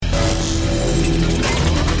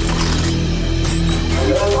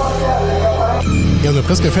on a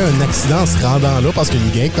presque fait un accident en se rendant là parce qu'une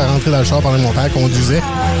gang est rentrée dans le char pendant que mon père conduisait.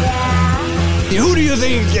 Et who do you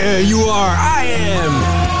think you are? I am!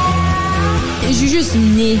 J'ai juste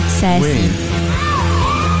né, ça Oui.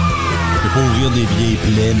 Je peux pas ouvrir des vieilles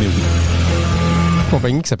plaies, mais oui. Une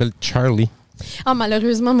compagnie qui s'appelle Charlie. Ah,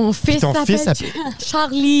 malheureusement, mon fils ton s'appelle fils s'appelle-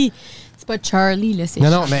 Charlie. C'est pas Charlie, là, c'est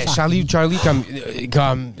Non, mais Charlie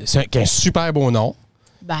c'est un super beau nom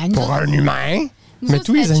Ben, pour un humain. Nous Mais autres,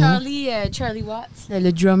 tous les c'était animaux. Charlie Watts,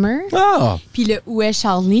 le drummer. Ah! Puis le Où est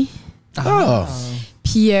Charlie? Ah!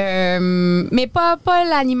 Puis, mais pas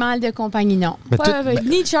l'animal de compagnie, non. Mais Pas,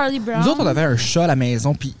 ni Charlie Brown. Nous autres, on avait un chat à la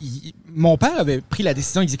maison, puis mon père avait pris la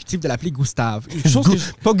décision exécutive de l'appeler Gustave. Une chose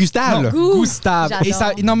que Pas Gustave, là. Gustave. Et ça,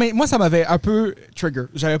 J'adore. non, mais moi, ça m'avait un peu trigger.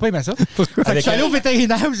 J'avais pas aimé ça. Fait que je suis allé au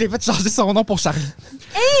vétérinaire, j'ai fait changer son nom pour Charlie.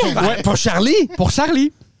 Ouais, pour Charlie? Pour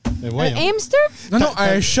Charlie. Mais Un voyons. hamster? Non,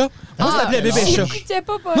 un chat. Moi, je l'appelais bébé chat. J'écoutais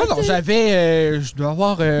pas. Non, j'avais... je dois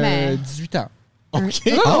avoir Mais- 18 ans. OK.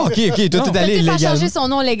 Ah, OK. Toi, t'es allé Il a illégalement. changé son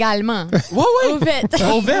nom légalement. Ouais. Au fait.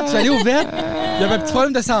 Au vet, je suis allé au vet. Il y avait un petit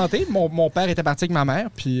problème de santé. Mon père était parti avec ma mère,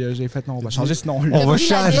 puis j'ai fait non, on va changer ce nom-là. On va pris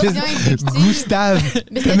la changer décision exécutive. Gustave.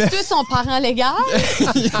 Mais c'est tous son parent légal?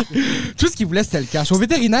 Tout ce qu'il voulait, c'était le cash. Au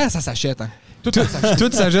vétérinaire, ça s'achète. Hein. Tout s'achète.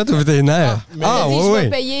 Tout s'achète au vétérinaire. mais- Ah, Il a dit, ouais, je vais ouais.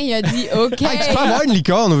 payer. Il a dit, OK. Hey, tu peux avoir une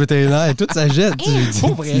licorne au vétérinaire. Tout s'achète.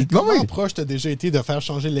 Pour vrai. Comment proche t'as déjà été de faire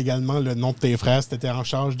changer légalement le nom de tes frères si t'étais en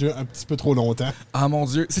charge d'eux un petit peu trop longtemps? Ah mon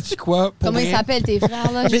Dieu. Sais-tu quoi? Pour Comment ils vrai, s'appellent tes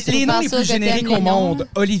frères, là? mais Juste les pour noms faire les ça, plus que t'aimes génériques les au noms. monde,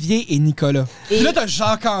 Olivier et Nicolas. Et- Puis là, t'as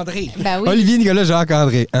Jacques-André. Ben oui. Olivier, Nicolas,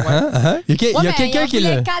 Jacques-André. Il y a Ouais, quelqu'un mais qui est il en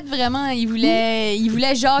là. voulait 4 vraiment. Il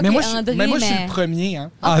voulait Jacques Mais moi, et André. mais moi je suis le premier.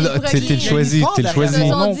 Hein. Ah, Ah, t'es là, le t'es le premier. choisi. T'es le Ils Ils choisi. se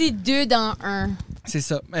Mon sont nom. dit 2 dans 1. C'est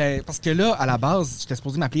ça. Parce que là, à la base, j'étais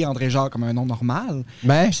supposé m'appeler André Jacques comme un nom normal.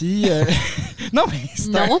 Ben, Puis... non, mais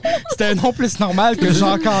Non. c'était un nom plus normal que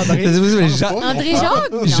Jacques-André. André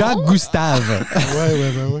Jacques? Non. Jacques Gustave.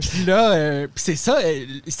 Ouais. Puis là, puis c'est ça,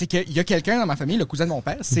 c'est qu'il y a quelqu'un dans ma famille, le cousin de mon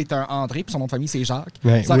père, c'est un André, puis son nom de famille, c'est Jacques.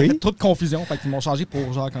 Ouais, Ça aurait oui. fait trop de confusion, fait qu'ils m'ont changé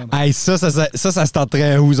pour Jacques-André. Hey, ça se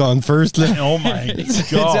tenterait à Who's on First, là. Oh my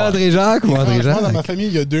C'est God. André Jacques ou André Moi, dans ma Jacques? famille,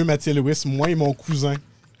 il y a 2 Mathieu Lewis, moi et mon cousin.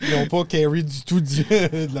 Ils n'ont pas carry du tout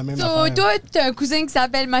de la même affaire. Toi, t'as un cousin qui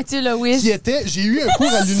s'appelle Mathieu Lewis. J'ai eu un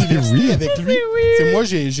cours à l'université avec lui. C'est moi,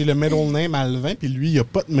 j'ai le middle name Alvin, puis lui, il n'a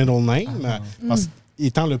pas de middle name, parce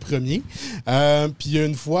étant le premier. Puis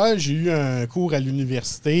une fois, j'ai eu un cours à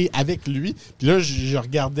l'université avec lui. Puis là, je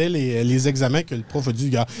regardais les examens que le prof a dit,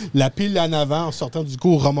 gars, la pile en avant, en sortant du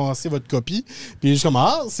cours, ramassez votre copie. Puis je suis comme,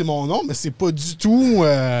 ah, c'est mon nom, mais c'est pas du tout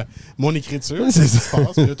mon écriture. C'est ça qui se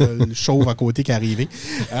passe. Puis là, t'as le chauve à côté qui est arrivé.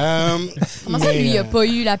 Comment ça, lui, il a pas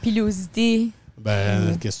eu la pilosité?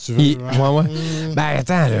 Ben, qu'est-ce que tu veux? Ouais. Ben,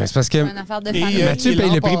 attends, là, c'est parce que C'est une affaire de Et, famille. Mathieu Et paye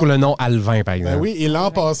l'an le prix pas- pour le nom Alvin, par exemple. Ben oui, et l'an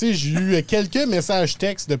passé, j'ai eu quelques messages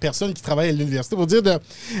textes de personnes qui travaillent à l'université pour dire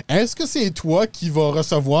est-ce que c'est toi qui vas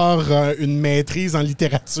recevoir une maîtrise en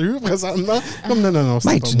littérature présentement? Comme non, c'est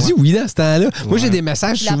Ben, pas tu moi. dis oui dans ce temps-là. Moi, j'ai Ouais. des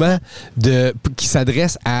messages La- souvent qui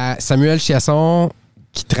s'adressent à Samuel Chiasson,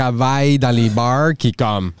 qui travaille dans les bars, qui est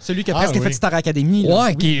comme... Celui qui a Ah, presque oui. fait Star Academy. là.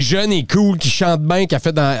 Ouais, qui est jeune et cool, qui chante bien, qui a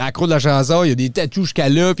fait dans Accro de la chanson, il y a des tatous jusqu'à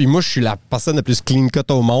là, puis moi, je suis la personne la plus clean cut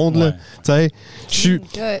au monde, là. Ouais. Tu sais, je suis...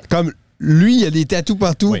 Comme, lui, il y a des tatous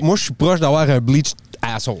partout. Oui. Moi, je suis proche d'avoir un bleach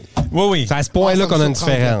asshole. Oui. C'est à ce point-là Ah, ça qu'on me a une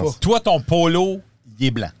surprendrait différence. Toi, ton polo, il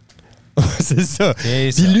est blanc. C'est ça. C'est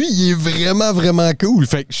Puis ça. lui, il est vraiment, vraiment cool.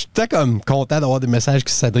 Fait que je suis tout comme content d'avoir des messages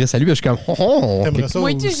qui s'adressent à lui. Je suis comme, T'aimerais ça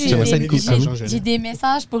Moi, aussi, tout, J'aimerais ça être cool. j'ai des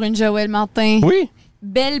messages pour une Joël Martin. oui.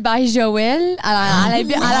 Belle by Joël. Elle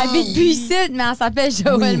habite plus ici, mais elle s'appelle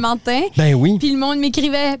Joël Martin. Ben oui. Puis le monde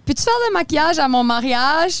m'écrivait peux-tu faire le maquillage à mon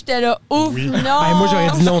mariage? J'étais là, ouf, non. Ben, moi, j'aurais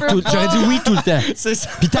dit non tout. J'aurais dit oui tout le temps. C'est ça.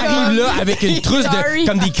 Puis t'arrives là avec une trousse Sorry.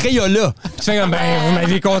 comme des Crayolas. Puis tu fais comme, ben, vous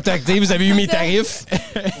m'avez contacté, vous avez eu mes tarifs.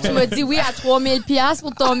 Tu m'as dit oui à 3000 $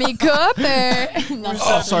 pour ton make-up. Non,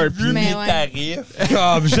 Ah, c'est un peu mais mes ouais. tarifs.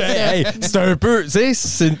 Comme, hey, c'est un peu, tu sais,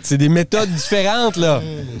 c'est des méthodes différentes, là.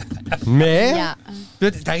 Mais, Yeah.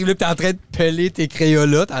 là, t'arrives là, pis t'es en train de peler tes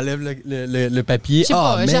Crayolas, t'enlèves le papier. Je sais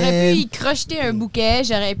Ah, pas, man. j'aurais pu y crocheter un bouquet,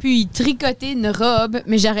 j'aurais pu y tricoter une robe,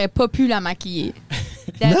 mais j'aurais pas pu la maquiller.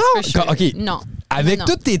 That's Non? for sure. OK. Non. Avec Non.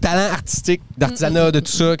 tous tes talents artistiques, d'artisanat, de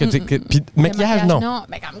tout ça, puis Le maquillage, non. Non,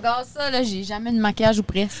 ben comme gars, ça, là, j'ai jamais de maquillage ou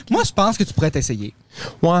presque. Moi, je pense que tu pourrais t'essayer.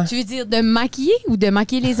 Ouais. Tu veux dire de maquiller ou de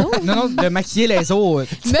maquiller les autres? Non, de maquiller les autres.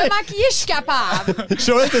 Me maquiller, je suis capable. Je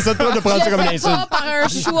suis que ça de prendre ça comme une Je le fais insulte. pas par un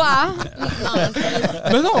choix.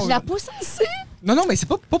 Non, Mais non. je la pousse assez. Non, mais c'est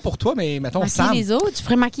pas pour toi, mais mettons Maquiller Sam. les autres, tu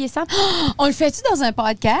pourrais maquiller Sam. Oh, on le fait-tu dans un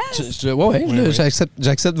podcast? Oui.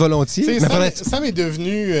 J'accepte volontiers. Tu sais, Mais faudrait- Sam est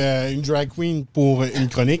devenu une drag queen pour une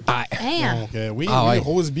chronique. Hein? Donc, oui, Ah, ouais.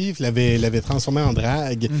 Rose Beef l'avait transformé en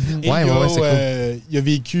drague. Et Ouais, c'est cool. il a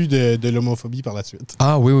vécu de l'homophobie par la suite.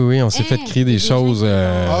 Ah oui, on s'est fait créer des choses.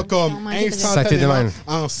 Comme Ça a été de instantanément même.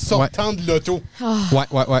 en sortant de l'auto.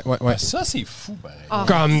 Ouais. Ça, c'est fou, pareil. Ah,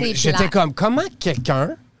 Comme, c'est j'étais plate. comme, comment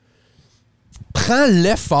quelqu'un prend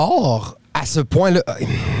l'effort à ce point-là?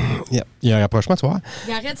 Il y a un rapprochement, tu vois.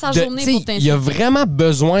 Il arrête sa De- journée t'sais, pour il a t'insulter. vraiment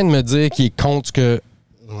besoin de me dire qu'il est contre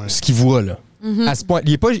ce qu'il voit, là. À ce point,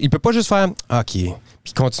 il peut pas juste faire « OK »,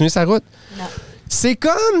 puis continuer sa route. Non. C'est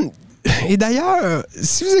comme... Et d'ailleurs,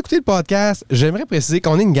 si vous écoutez le podcast, j'aimerais préciser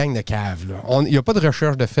qu'on est une gang de caves. Il n'y a pas de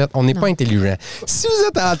recherche de fait. On n'est pas intelligent. Si vous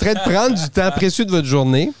êtes en train de prendre du temps précieux de votre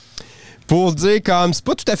journée pour dire comme c'est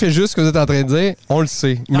pas tout à fait juste ce que vous êtes en train de dire, on le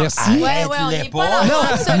sait. Merci. Ouais, on n'est pas là. Non,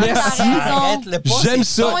 Absolument, merci. t'as raison. Arrête-le pas. J'aime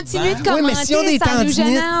c'est ça. pas Continue de dedans. commenter, Oui, mais si on a des ça nous tendinites-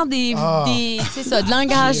 génère c'est ça, de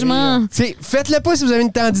l'engagement. T'sais, faites-le pas si vous avez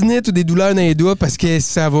une tendinite ou des douleurs dans les doigts parce que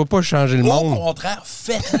ça va pas changer le Au monde. contraire,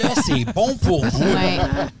 faites-le, c'est bon pour vous. Ouais.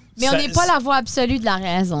 Mais on Ça- n'est pas la voix absolue de la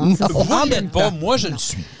raison. Ça, c'est Vous pas- ne l'êtes pas, moi je le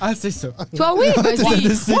suis. Ah, c'est ça. Toi, oui, vas-y.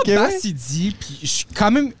 décidé Moi, que Bass, ouais. il dit, puis je suis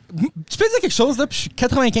quand même... Tu peux dire quelque chose, là, puis je suis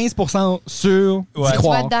 95% sûr Ouais. d'y Tu vas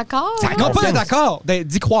croire. être d'accord? Non, là? pas confiance. d'accord,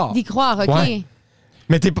 d'y croire. D'y croire, OK. Ouais.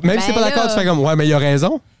 Mais même si t'es pas Ben d'accord, là- tu fais comme ouais, mais il a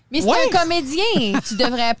raison. Mais c'est Ouais. un comédien. Tu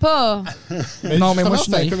devrais pas. Non, mais moi, je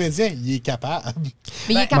suis c'est un naïf. comédien. Il est capable.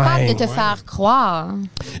 Mais il est capable Ouais. de te faire croire.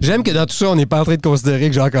 J'aime que dans tout ça, on n'est pas en train de considérer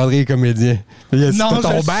que Jacques-André est comédien. C'est Non, pas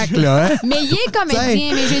ton je bac, suis- là, hein? Mais il est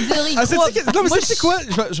comédien, mais je veux dire, il Ah, croit... non, mais Moi, c'est quoi?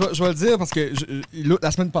 Je vais le dire parce que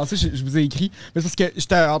la semaine passée, je vous ai écrit. Mais c'est parce que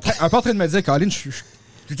j'étais un peu en train de me dire, Colin, je suis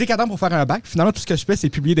cadent pour faire un bac. Finalement, tout ce que je fais, c'est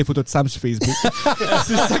publier des photos de Sam sur Facebook.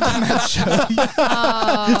 C'est ça qui m'a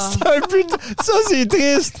Ah. C'est un peu... Ça, c'est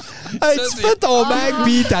triste. Hey, Ça, tu c'est- fais ton bac,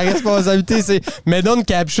 puis ta responsabilité, c'est... Mets donc une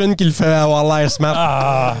caption qui le fait avoir l'air smart.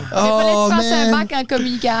 Ah! Il fallait que tu fasses un man. bac en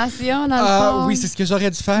communication, dans le Ah fond. oui, c'est ce que j'aurais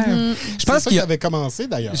dû faire. Je pense C'est ça qu'il y que a... t'avais commencé,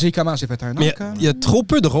 d'ailleurs. J'ai fait un an. Mais comme. il y a trop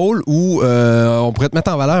peu de rôles où on pourrait te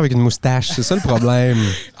mettre en valeur avec une moustache. C'est ça le problème.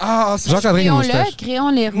 Ah, c'est Jacques-André avec une moustache. Créons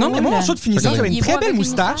les rôles. Non, mais moi, mon show de finition, Il j'avais une est très beau belle avec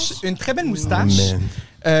moustache. Une très belle moustache. Man.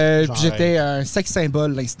 Genre, Puis j'étais un sex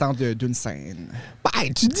symbole l'instant d'une scène.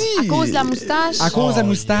 Ben, tu dis... À cause de la moustache. À cause de la Oh,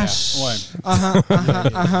 moustache. yeah. Ouais.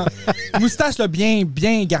 Moustache là, bien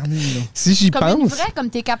garnie. Là. Si j'y Comme une pense... vraie,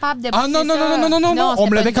 comme t'es capable de Ah non, non, ça. non, non, non, non, on c'était me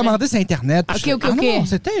pas l'avait une vraie. commandé sur Internet. Ok, ok, Ah ok. non,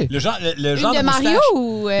 c'était... Le genre Une de de Mario moustache.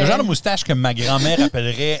 ou... Le genre de moustache que ma grand-mère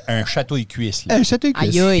appellerait un château et cuisse. Là. Château et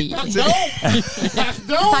cuisse. Aïe, aïe.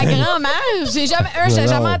 Ta grand-mère, j'ai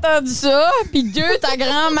jamais entendu ça. Puis deux, ta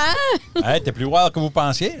grand-mère. Hey, t'es plus wild que vous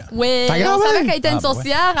pensiez. Là. Ouais, Ta on grand-mère? savait qu'elle était une Ah, ouais.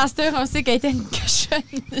 sorcière. À cette heure, on sait qu'elle était une cochonne.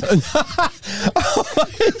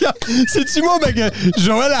 C'est-tu moi, ben, que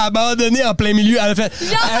Joël a abandonné en plein milieu. Elle a fait...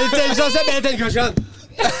 Elle était une chancelle, mais elle était une cochonne.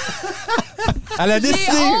 Elle a décidé.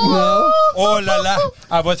 honte. Non. Oh là là!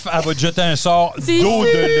 Elle va te jeter un sort C'est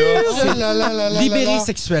d'au-delà. Oh là là là là Libéré là là.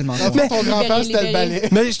 sexuellement. Dans le fond, ton grand-père, c'était le libéré. balai.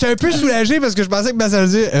 Mais j'étais un peu soulagé parce que je pensais que ben, ça veut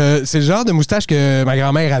dire c'est le genre de moustache que ma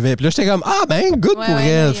grand-mère avait. Puis là, j'étais comme ah ben good Ouais, pour ouais,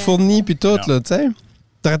 elle, mais, fourni puis tout Non. là, tu sais.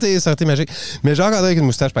 Ça aurait été magique. Mais Jacques-André avec une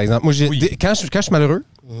moustache, par exemple. Moi, Oui. quand je suis malheureux,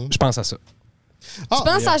 je pense à ça. Ah, Tu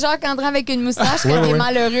penses yeah. à Jacques-André avec une moustache Ouais, quand t'es ouais.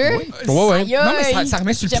 malheureux? Ouais, ouais. Aïe, Non, mais aïe. ça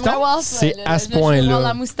remet sur le J'aimerais piton. voir ça. C'est là. à ce Je veux point-là. voir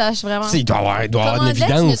la moustache, vraiment. Il doit avoir une Commandais-tu?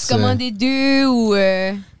 évidence. N'as-tu commandé deux ou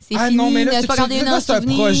c'est Ah fini? non, mais là, N'as-tu pas gardé là, dans c'est un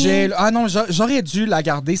souvenir? projet. Là. Ah non, j'aurais dû la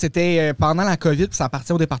garder. C'était pendant la COVID, puis ça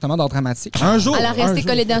appartient au département d'art dramatique. Un jour. Elle a resté un jour.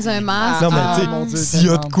 collée dans un masque. Non, mais Ah, tu mon Dieu, sais, s'il y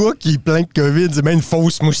a de tellement. quoi qui est plein de COVID, c'est bien une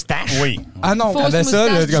fausse moustache. Oui. Ah non. Fausse T'avais ça,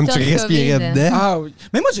 là, moustache comme du tu temps de respirais COVID. dedans. Ah oui.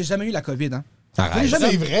 Mais moi, j'ai jamais eu la COVID. Hein. Arrête.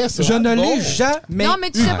 C'est vrai, ça. Je ne Bon. l'ai jamais. Non, mais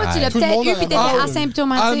tu sais pas, tu l'as Tout le peut-être monde eu a puis t'étais la barre.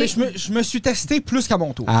 asymptomatique. Ah, mais je me suis testé plus qu'à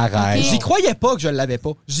mon tour. Arrête. Ok. J'y croyais pas que je l'avais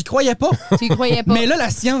pas. J'y croyais pas. Tu y croyais pas. Mais là, la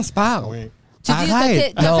science parle. Oui. Tu dis,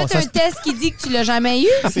 Arrête. t'as Non, fait ça un se- test qui dit que tu l'as jamais eu?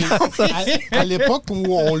 C'est- à l'époque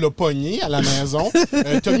où on l'a pogné à la maison,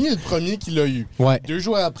 Tommy est le premier qui l'a eu. Ouais. 2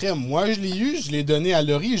 jours après, moi, je l'ai eu, je l'ai donné à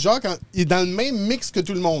Laurie. Jacques est dans le même mix que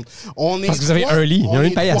tout le monde. On est Parce que vous avez trois- un lit, il y a on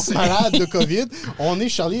une est paillasse. 3 malades de COVID. On est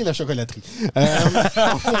Charlie et la chocolaterie.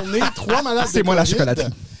 On est 3 malades de COVID. C'est moi la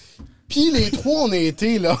chocolaterie. Puis les 3, on a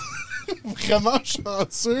été là. Vraiment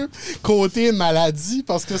chanceux côté maladie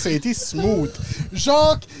parce que ça a été smooth.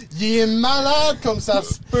 Jacques, il est malade comme ça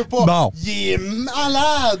se peut pas. Bon. Il est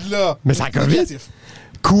malade, là. Mais c'est la COVID. Négatif.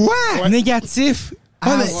 Quoi? Négatif.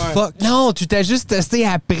 Ah, mais ouais. fuck. Non, tu t'as juste testé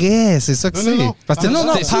après. C'est ça que Non, c'est. non, non. Parce que Non,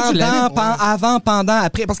 non, t'es sûr que tu l'avais. avant, pendant,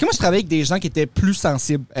 après. Parce que moi, je travaillais avec des gens qui étaient plus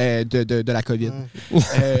sensibles de la COVID.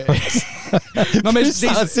 Non, mais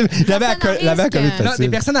sensible. L'avais à COVID non, des facile.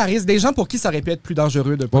 personnes à risque, des gens pour qui ça aurait pu être plus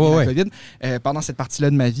dangereux de prendre la COVID pendant cette partie-là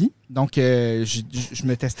de ma vie. Donc, je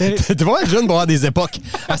me testais. T'es vraiment jeune pour avoir des époques.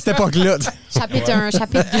 À cette époque-là. Chapitre 1,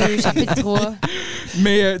 chapitre 2, chapitre 3.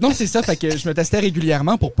 Mais non, c'est ça. Fait que je me testais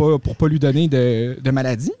régulièrement pour pas lui donner de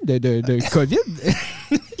maladie, de COVID.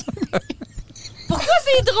 Pourquoi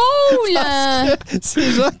c'est drôle?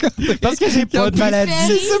 C'est Jacques-André. Parce que j'ai pas de maladie.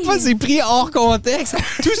 Je sais pas, c'est pris hors contexte.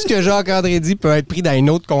 Tout ce que Jacques-André dit peut être pris dans un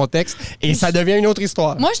autre contexte et ça devient une autre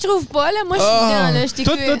histoire. Moi, je trouve pas, là. Moi, je suis dedans, là. Je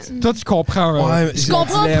t'écoute. Toi, tu comprends. Je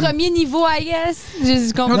comprends le premier niveau, I guess.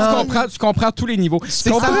 Je comprends. Tu comprends tous les niveaux. C'est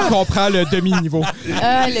ça que comprends le demi-niveau.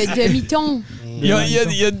 Le demi-ton. Il y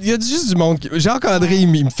a juste du monde. Jacques-André, il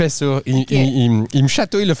me fait ça. Il me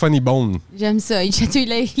chatouille le funny bone. J'aime ça. Il chatouille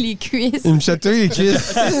les cuisses. Il me chatouille les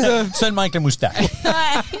cuisses. Seulement avec la moustache.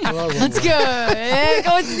 En tout cas,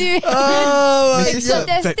 continue. Mais c'est Tu ça.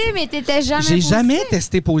 as testé, mais t'étais jamais J'ai positif. jamais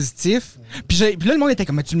testé positif. Puis là, le monde était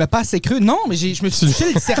comme, mais tu me mets pas assez cru. Non, mais je me suis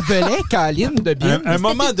touché le cervelet, Caline, de bien. À un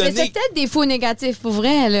moment Mais c'est donné, peut-être des faux négatifs, pour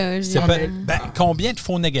vrai, là. combien de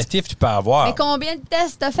faux négatifs tu peux avoir? Mais combien de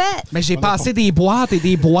tests t'as fait? Mais j'ai passé des boîtes et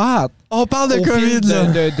des boîtes. On parle de Au COVID, fil là.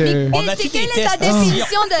 On a fait Quelle des est ta tests.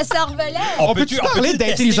 définition de cervelet? On peut-tu parler le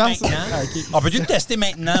tester d'intelligence? maintenant? On peut-tu le tester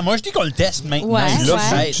maintenant? Moi, je dis qu'on le teste maintenant. Ouais, Là, ouais.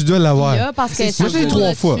 ça aide. Tu dois l'avoir. Là, parce que Moi, j'ai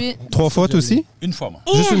 3 fois. 3 fois, toi aussi? Une fois, moi.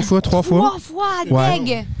 Juste une fois, 3 fois? 3 fois, Ouais.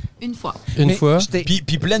 deg. Une fois. Une fois. Puis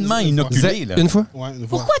pleinement inoculé, là. Une fois? Ouais, une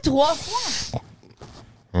fois. Pourquoi 3 fois?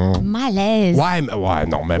 Malaise. Ouais,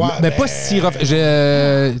 non, mais Ouais, pas si rough.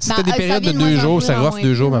 C'était des ça périodes de vient de 2 moins en jours, plus, c'est rough ouais.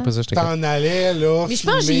 2 jours, mais après ça, j'étais comme... T'en allais, là. Mais je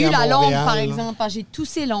pense que j'ai filmer eu à la longue, Montréal, par là. exemple, parce que j'ai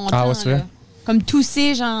toussé longtemps. Ah ouais, c'est vrai? là. Comme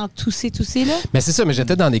tousser, genre tousser, là. Mais c'est ça, mais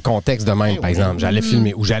j'étais dans des contextes de même, par exemple. J'allais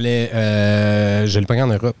filmer ou j'allais... je le prenais en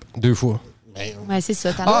Europe 2 fois. Ouais, c'est ça.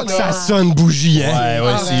 Ah, que ça sonne bougie, hein?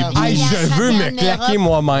 Ouais, c'est Ah, Hey, je veux me claquer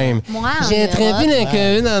moi-même. Moi, J'ai attrapé la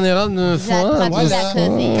COVID en Europe 2 fois. attrapé la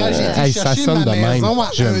COVID. Quand j'ai été Hey, ça chercher sonne ma de même. maison à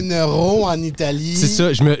J'aime. 1 euro en Italie. C'est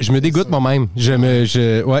ça, je me dégoûte moi-même. Je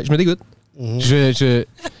me dégoûte.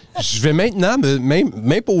 Je vais maintenant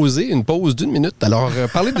m'imposer une pause d'1 minute. Alors,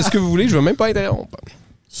 parlez de ce que vous voulez, je ne vais même pas interrompre.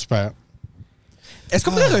 Super. Est-ce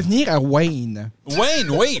qu'on pourrait revenir à Wayne? Wayne,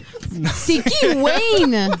 oui. C'est qui,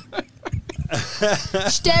 Wayne?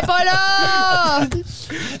 J'étais pas là!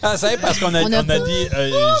 Ah, c'est parce qu'on a, On a on a dit...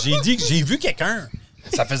 j'ai dit que j'ai vu quelqu'un.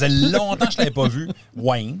 Ça faisait longtemps que je ne l'avais pas vu.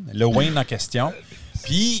 Wayne, le Wayne en question.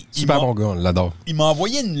 Puis, Super bon gars, on l'adore. il m'a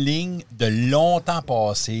envoyé une ligne de longtemps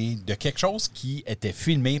passé de quelque chose qui était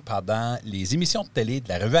filmé pendant les émissions de télé de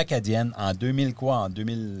la revue acadienne en 2000 quoi? En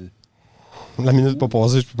 2012, La minute pas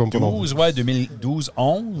passée, je peux pas me prononcer. ouais, 2012,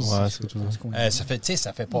 11. Ouais, c'est tout.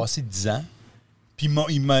 Ça fait passer 10 ans. Puis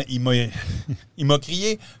il m'a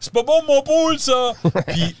crié « C'est pas bon mon poule, ça! »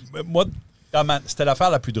 Puis moi, c'était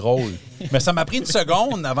l'affaire la plus drôle. Mais ça m'a pris une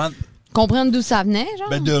seconde avant Comprendre d'où ça venait,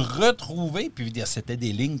 genre? de retrouver, puis dire c'était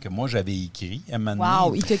des lignes que moi j'avais écrites à un moment donné.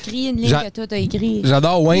 Wow, il t'a crié une ligne que toi t'as écrite.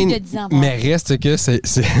 J'adore Wayne, Il te dit en bas. mais reste que c'est...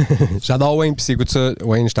 J'adore Wayne, puis écoute ça,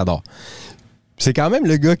 Wayne, je t'adore. C'est quand même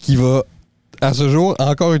le gars qui va, à ce jour,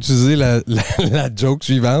 encore utiliser la joke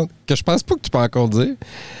suivante, que je pense pas que tu peux encore dire.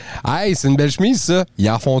 Hey, c'est une belle chemise, ça. Il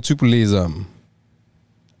en font-tu pour les hommes?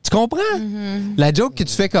 Tu comprends? Mm-hmm. La joke que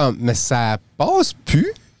tu fais comme, mais ça passe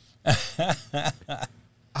plus.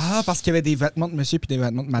 Ah, parce qu'il y avait des vêtements de monsieur puis des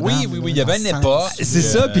vêtements de madame. Oui. Il y avait une époque. C'est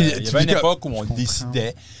ça, puis il y avait une époque où on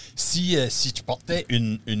décidait si tu portais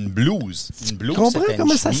une blouse. Une blouse, comprends c'était une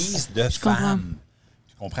comment ça chemise de comprends. femme.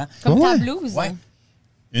 Tu comprends? Comme Ouais. ta blouse. Ouais.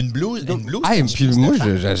 Une blouse. Hey, c'était puis une chemise moi, de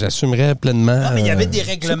femme. j'assumerais pleinement. Non, mais il y avait des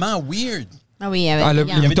règlements weird. Ah oui, il y avait. Ah, le il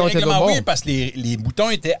y en Il y a. avait des bouton était règlements de bord. weird parce que les boutons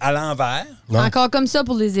étaient à l'envers. Ouais. Encore comme ça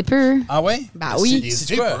pour les zippers. Ah ouais? Bah oui. Les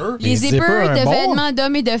C'est quoi? zippers. Les Les zippers zippers, de un bord. vêtements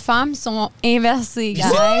d'hommes et de femmes sont inversés, guys.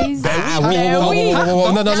 Ah oui, oui.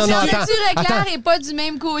 non, non, La non, attends. fermeture éclair n'est pas du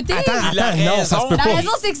même côté. Il a non, ça se peut La pas.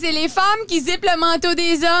 raison, c'est que c'est les femmes qui zippent le manteau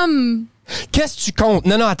des hommes. Qu'est-ce que tu comptes?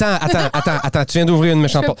 Non, attends, tu viens d'ouvrir une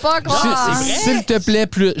méchante Je peux porte. pas croire. S'il te plaît,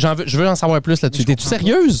 je veux en savoir plus là-dessus. T'es-tu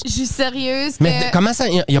sérieuse? Je suis sérieuse. Mais comment ça,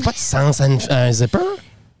 il n'y a pas de sens à un zipper?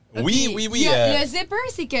 Oui. Le zipper,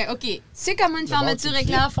 c'est que, OK, tu sais comment une fermeture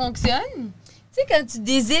éclair fonctionne? Tu sais, quand tu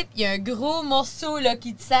dézippes, il y a un gros morceau là,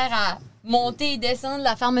 qui te sert à monter et descendre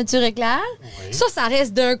la fermeture éclair. Oui. Ça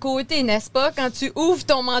reste d'un côté, n'est-ce pas? Quand tu ouvres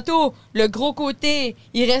ton manteau, le gros côté,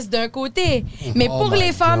 il reste d'un côté. Mais pour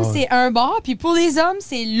les femmes, c'est un bord, puis pour les hommes,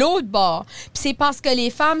 c'est l'autre bord. Puis c'est parce que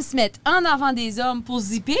les femmes se mettent en avant des hommes pour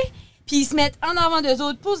zipper, puis ils se mettent en avant d'eux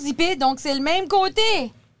autres pour zipper, donc c'est le même côté.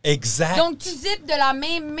 Exact. Donc, tu zippes de la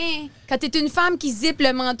même main. Quand tu es une femme qui zippe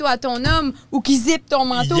le manteau à ton homme ou qui zippe ton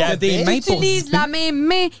manteau, Il y a des mains tu pour utilises zipper. la même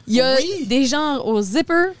main. Il y a Oui. des gens au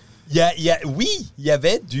zipper. Oui, il y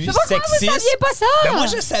avait du Pourquoi vous sexisme. saviez pas ça? Ben, moi,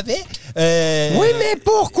 je savais. Oui, mais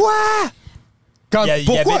pourquoi?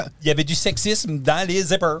 Pourquoi? Il y avait du sexisme dans les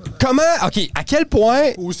zippers. Comment? OK, à quel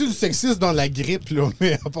point... Aussi du sexisme dans la grippe, là,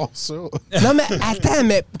 mais à part ça. Non, mais attends,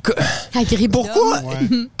 mais... La grippe Pourquoi?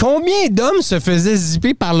 Ouais. Combien d'hommes se faisaient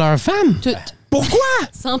zipper par leurs femmes? Toutes. Pourquoi?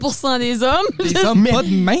 100% des hommes. Les hommes, pas de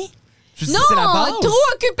main. Je dis, Non, c'est la base. trop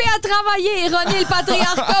occupé à travailler et runner le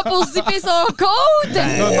patriarcat pour zipper son côte.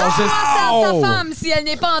 À ta femme si elle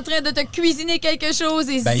n'est pas en train de te cuisiner quelque chose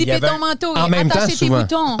et Ben, il y zipper avait- ton manteau En et même temps, attacher tes souvent.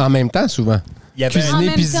 boutons. En même temps, souvent. Il y avait, En Cuisiner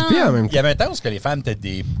même puis zipper temps. en même il y temps. avait un temps où les femmes étaient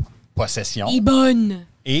des possessions Et bonne.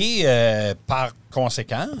 et par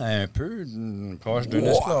conséquent, un peu proche d'un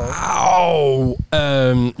esclave. Oh!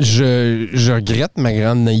 Je regrette ma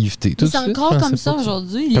grande naïveté. Tout C'est de suite, encore je comme pensais ça pas que-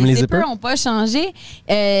 aujourd'hui. Comme Les les zippers zippers? n'ont pas changé.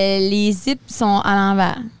 Les zips sont à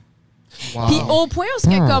l'envers. Puis au point où c'est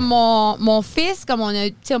que comme mon fils, comme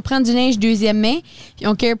on prend du linge deuxième main, puis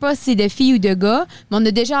on ne care pas si c'est de filles ou de gars, mais on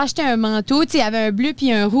a déjà acheté un manteau, il y avait un bleu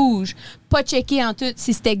puis un rouge. Pas checké en tout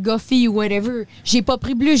si c'était gars, fille ou whatever. J'ai pas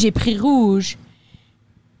pris bleu, j'ai pris rouge.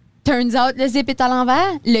 Turns out, le zip est à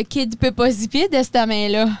l'envers. Le kid peut pas zipper de cette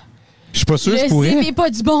main-là. Je suis pas sûr que Le je pourrais. zip est pas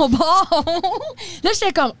du bon bord. Là,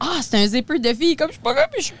 j'étais comme, c'est un zipper de fille. Comme je suis pas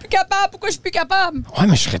capable, je suis plus capable. Pourquoi je suis plus capable? Ouais,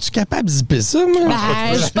 mais serais-tu capable de zipper ça, moi?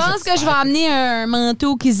 Ben, je pense que je vais amener un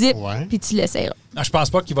manteau qui zip, Ouais. puis tu l'essayeras. Non, je pense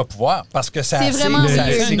pas qu'il va pouvoir parce que ça C'est vraiment ça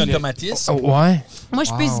weird. un automatisme. Oh, ouais. Moi,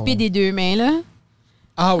 je peux Wow. zipper des deux mains, là.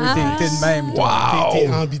 Ah oui, t'es de même.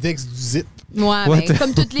 T'es ambidex du zip. Ouais, What? ben,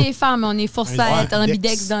 comme toutes les femmes, on est forcé à être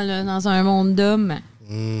ambidex dans un monde d'hommes.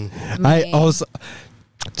 Hey, Mais-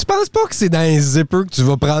 tu penses pas que c'est dans les zippers que tu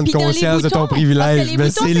vas prendre Puis dans les conscience de ton boutons, privilège? parce que les Ben,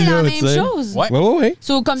 boutons, c'est c'est là, la tu même sais. chose. Ouais. Ouais.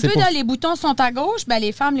 So, comme C'est toi, pas- là, les boutons sont à gauche, ben,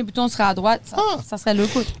 les femmes, les boutons seraient à droite. Ça serait le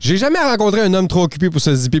coup. J'ai jamais rencontré un homme trop occupé pour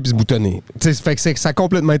se zipper et se boutonner. Tu sais, fait que ça a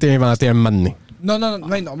complètement été inventé à un moment donné. Non.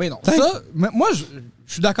 Ça, moi,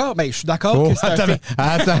 je suis d'accord. Ben, je suis d'accord Oh, que c'est un attends, fait.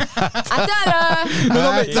 attends. Attends,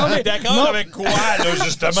 là! T'es d'accord avec quoi, là,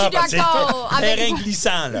 justement? Je suis Parce que d'accord c'est avec terrain quoi?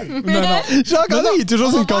 glissant, là. Jacques-André, il est toujours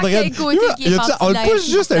On sur va une corde voir raide. quel côté qui est Il y a- parti On le dans pousse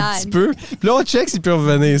la juste un glissade. petit peu, puis là, on check s'il peut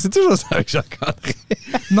revenir. C'est toujours ça avec Jacques-André.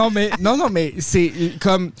 Non, mais c'est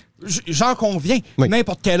comme. J'en conviens. Oui.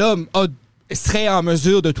 N'importe quel homme serait en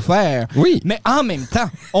mesure de tout faire. Oui. Mais en même temps,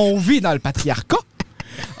 on vit dans le patriarcat.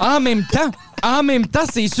 En même temps,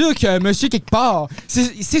 c'est sûr qu'il y a un monsieur quelque part. C'est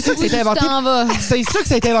sûr que Où c'est inventé. tu t'en vas? C'est sûr que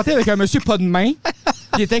ça a été inventé avec un monsieur pas de main,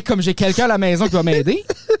 qui était comme j'ai quelqu'un à la maison qui va m'aider.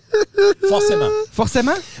 Forcément.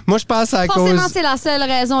 Forcément. Moi, je pense à Forcément, cause... c'est la seule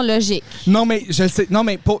raison logique. Non, mais je le sais. Non,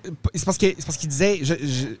 mais c'est parce qu'il disait.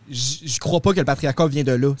 Je crois pas que le patriarcat vient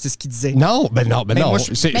de là. C'est ce qu'il disait. Non. Mais Non. moi,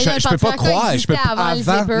 Je Mais là, le peux pas patriarcat croire. Je peux existait avant le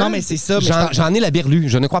zipper. Non, mais c'est ça. mais J'en ai la berlue.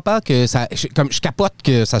 Je ne crois pas que ça... Je capote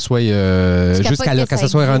que ça soit capotes jusqu'à là, que que ça ça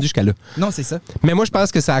soit existe. rendu jusqu'à là. Non, c'est ça. Mais moi, je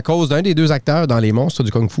pense que c'est à cause d'un des deux acteurs dans Les Monstres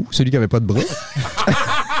du Kung Fu, celui qui avait pas de bras.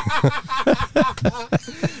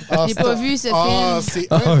 J'ai pas vu ce film. C'est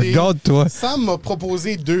Oh, un des... regarde-toi. Sam m'a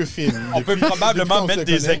proposé 2 films. On peut probablement mettre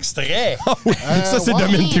des extraits. extraits. Ça, c'est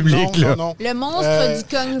domaine public, là. Non. Le monstre du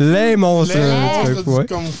Kung Fu. Les Monstres Les du monstres Kung Fu, ouais. du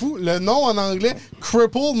Kung Fu. Le nom en anglais,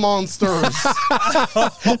 Crippled Monsters.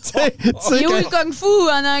 Tu sais, Il est où le Kung Fu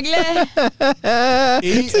en anglais?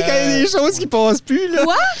 Et, tu sais, quand il y a des choses qui passent plus, là.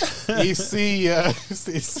 Quoi? et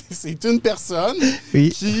c'est une personne Oui.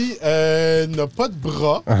 qui n'a pas de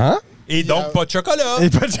bras. Hein? Et donc, pas de chocolat. Et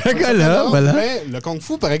pas de chocolat, voilà. Mais le Kung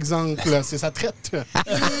Fu, par exemple, c'est sa traite.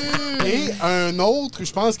 Et un autre,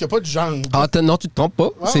 je pense qu'il n'y a pas de jambes. Ah, non, tu te trompes pas.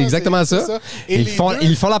 Ouais, c'est exactement c'est ça. ça. Et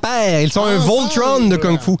Ils font la paire. Ils sont un Voltron de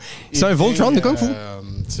Kung Fu. C'est un Voltron de Kung Fu.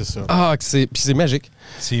 C'est ça. Ah, puis c'est magique.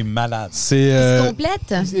 C'est malade. C'est... Ils se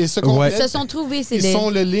complètent. Ils se Ouais. complètent. Ils se sont trouvés, c'est Ils des... sont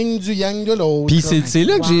le ligne du yang de l'autre. Puis c'est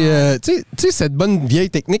là que j'ai... tu sais, cette bonne vieille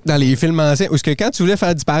technique dans les films anciens où ce que quand tu voulais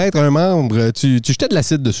faire disparaître un membre, tu jetais de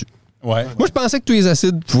l'acide dessus. Ouais. Moi, je pensais que tous les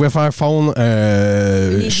acides pouvaient faire fondre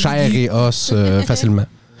chair et os facilement.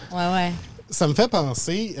 Ouais. Ça me fait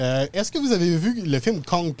penser, est-ce que vous avez vu le film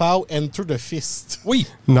Kung Pao Enter the Fist? Oui.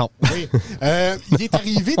 Non. Oui. Il est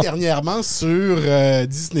arrivé dernièrement sur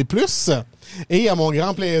Disney+. Et à mon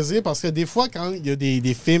grand plaisir, parce que des fois, quand il y a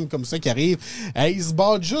des films comme ça qui arrivent, ils se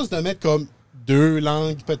battent juste de mettre comme 2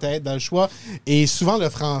 langues peut-être dans le choix. Et souvent, le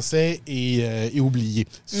français est oublié.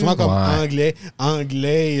 Souvent comme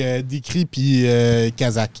anglais décrit, puis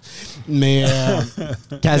kazakh. Mais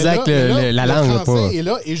Kazakh, la langue, français est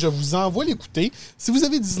là, et je vous envoie l'écouter. Si vous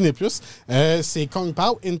avez Disney+, c'est Kung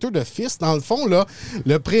Pao Into the Fist. Dans le fond, là,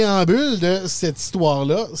 le préambule de cette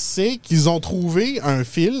histoire-là, c'est qu'ils ont trouvé un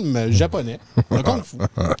film japonais, un Kung Fu.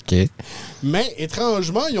 OK. Mais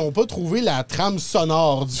étrangement, ils n'ont pas trouvé la trame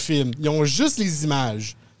sonore du film. Ils ont juste les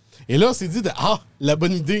images. Et là, c'est dit la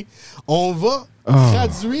bonne idée. On va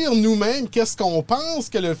traduire nous-mêmes qu'est-ce qu'on pense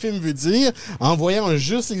que le film veut dire en voyant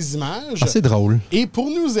juste les images. C'est drôle. Et pour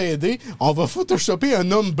nous aider, on va photoshopper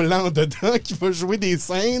un homme blanc dedans qui va jouer des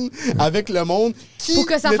scènes avec le monde qui pour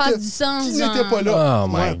que ça fasse du sens. Qui n'était pas là. Oh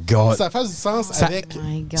my God. Ça fasse du sens avec...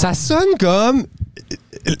 Ça sonne comme...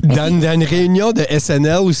 Dans une réunion de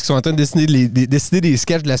SNL où ils sont en train de décider des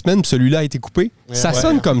sketchs de la semaine, puis celui-là a été coupé. Ça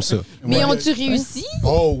sonne comme ça. Mais ont-tu réussi?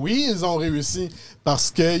 Oh oui, ils ont réussi.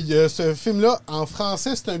 Parce que ce film-là, en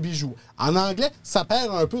français, c'est un bijou. En anglais, ça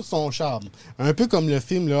perd un peu de son charme. Un peu comme le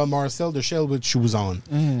film là, Marcel de Shell with Shoes On.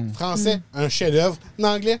 Français, un chef-d'œuvre. En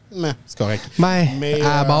anglais, c'est correct. Mais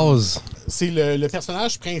à la base. C'est le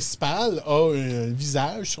personnage principal a un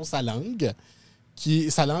visage sur sa langue.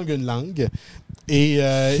 Sa langue, une langue. Et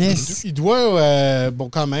il doit,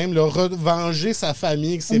 quand même, là, revenger sa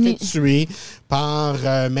famille qui s'est fait tuer par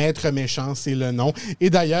Maître Méchant, c'est le nom. Et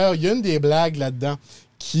d'ailleurs, il y a une des blagues là-dedans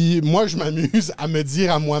qui, moi, je m'amuse à me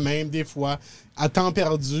dire à moi-même, des fois, à temps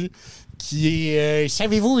perdu, qui est...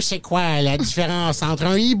 savez-vous, c'est quoi la différence entre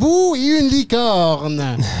un hibou et une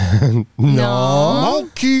licorne? Non. Mon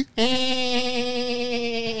cul.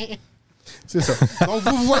 C'est ça. Donc,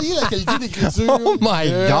 vous voyez la qualité d'écriture. Oh my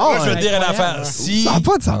God! Moi, je veux te dire une affaire. Ça n'a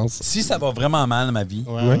pas de sens. Si ça va vraiment mal dans ma vie,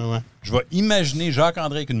 je vais imaginer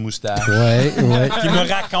Jacques-André avec une moustache qui me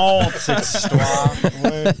raconte cette histoire.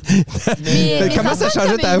 Mais comment ça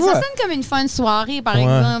changeait ta voix? Ça sonne comme une fin de soirée, par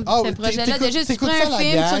exemple, ce projet-là. De juste, tu prends un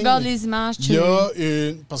film, tu regardes les images, il y a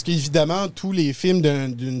parce qu'évidemment, tous les films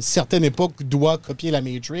d'une certaine époque doivent copier la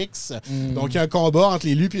Matrix. Donc, il y a un combat entre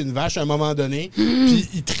les loups et une vache à un moment donné. Puis,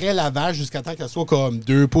 il traite la vache jusqu'à temps qu'elle soit comme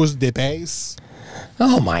 2 pouces d'épaisse.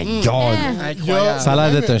 Oh my God! Ça a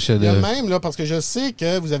l'air d'être un chef-d'œuvre. Il y a même, là, parce que je sais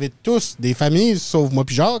que vous avez tous des familles, sauf moi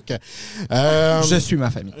puis Jacques. Je suis ma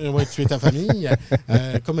famille. Oui, tu es ta famille.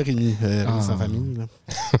 Comme Rémi, sa famille.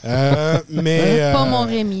 Mais, pas mon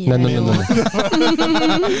Rémi. Non.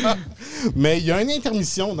 Mais il y a une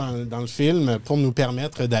intermission dans le film pour nous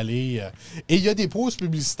permettre d'aller... et il y a des pauses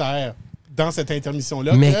publicitaires dans cette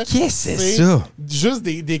intermission-là. Mais qu'est-ce que c'est ça? Juste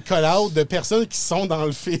des call-outs de personnes qui sont dans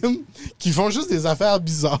le film, qui font juste des affaires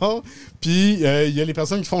bizarres. Puis, il y a les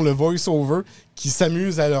personnes qui font le voice-over, qui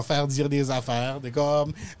s'amusent à leur faire dire des affaires.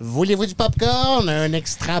 Comme, voulez-vous du popcorn? Un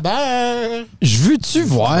extra beurre? Je veux-tu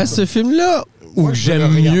voir ce film-là? Ou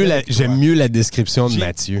j'aime mieux la description de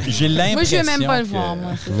Mathieu? J'ai l'impression. Moi, je ne veux même pas le voir,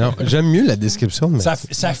 moi. Non, j'aime mieux la description de Mathieu.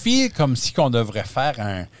 Ça file comme si on devrait faire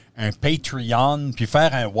un Patreon puis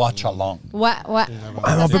faire un watch-along. Ouais.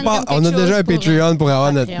 On a déjà un Patreon pour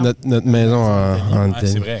avoir notre maison en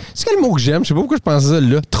c'est vrai. C'est quel mot que j'aime? Je sais pas pourquoi je pense ça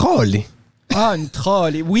là. Troller. Ah, une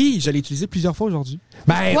troll. Oui, je l'ai utilisé plusieurs fois aujourd'hui.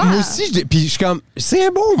 Moi aussi, puis je suis comme, c'est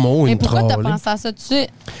un bon mot, mais une pourquoi trollée. t'as pensé à ça tout de suite?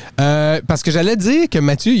 Parce que j'allais dire que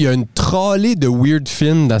Mathieu, il y a une trollée de weird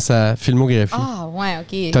films dans sa filmographie. Ah, ouais,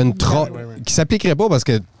 OK. T'as une qui s'appliquerait pas parce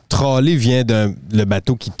que troller vient le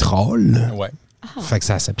bateau qui troll. Ouais. Fait que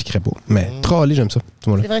ça s'appliquerait pas. Mais troller, j'aime ça. C'est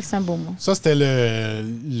vrai que c'est un beau mot. Ça, c'était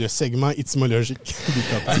le segment étymologique des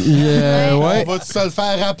copains. Ouais. On va-tu se le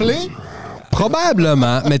faire rappeler?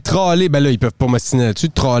 Probablement, mais troller, ben là, ils peuvent pas m'ostiner là-dessus.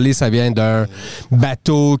 Troller, ça vient d'un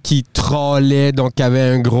bateau qui trollait, donc qui avait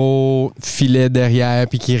un gros filet derrière,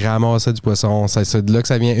 puis qui ramassait du poisson. C'est de là que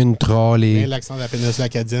ça vient, une trollée. Mais l'accent de la péninsule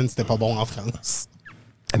acadienne, c'était pas bon en France.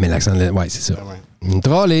 Mais l'accent de ouais, c'est ça. Ouais. Une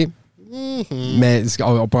trollée. Mais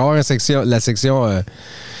on peut avoir la section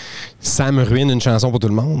Sam ruine une chanson pour tout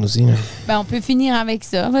le monde aussi. Là. Ben, on peut finir avec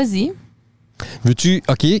ça. Vas-y. Veux-tu...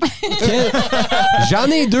 OK. J'en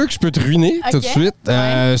ai 2 que je peux te ruiner tout de suite.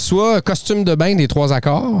 Soit Costume de bain des 3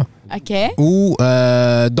 accords. OK. Ou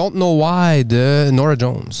Don't Know Why de Norah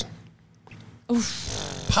Jones.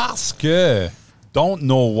 Ouf. Parce que Don't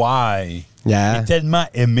Know Why est tellement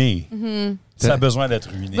aimé. Ça a besoin d'être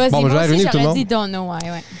ruiné. Vas-y, bon, moi aussi, tout le monde. j'aurais dit Don't Know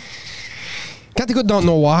Why, ouais. Quand t'écoutes Don't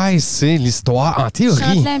Know Why, c'est l'histoire, en théorie...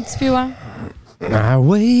 Chante-la un petit peu, ouais. I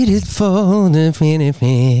waited for the finish.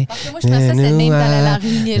 Parce que moi, je pensais que c'était même t'allais la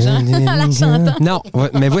ruiner, genre, en la chantant. Non,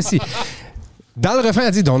 mais voici. Dans le refrain,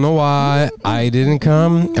 elle dit Don't know why I didn't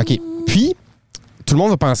come. OK. Puis, tout le monde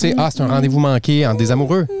va penser c'est un rendez-vous manqué entre des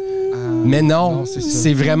amoureux. Mais non, Non, c'est ça.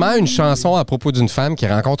 c'est vraiment une chanson à propos d'une femme qui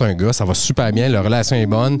rencontre un gars, ça va super bien, leur relation est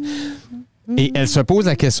bonne. Et elle se pose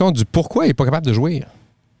la question du pourquoi elle n'est pas capable de jouir.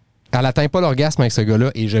 Elle n'atteint pas l'orgasme avec ce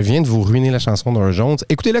gars-là et je viens de vous ruiner la chanson d'Nora Jones.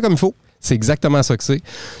 Écoutez-la comme il faut. C'est exactement ça que c'est.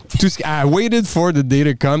 Tout ce I waited for the day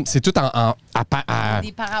to come, c'est tout à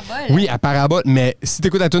Des paraboles. oui, à parabole. Mais si tu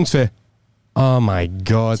écoutes la tune, tu fais oh my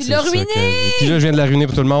God. Tu c'est l'as ça ruiné! que- Puis là, je viens de la ruiner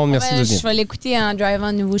pour tout le monde. Merci de Je vais l'écouter en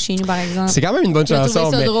drivant nouveau chez nous, par exemple. C'est quand même une bonne Tu vas chanson.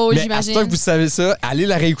 trouver ça drôle, mais à j'imagine. ce temps que vous savez ça, allez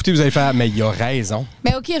la réécouter, vous allez faire mais il a raison.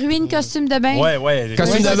 Mais OK, ruine costume de bain. Ouais.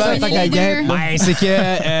 Costume de bain, tant qu'à gagner. Ben, c'est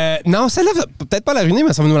que. Non, celle-là, peut-être pas la ruiner,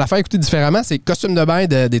 mais ça va nous la faire écouter différemment. C'est costume de bain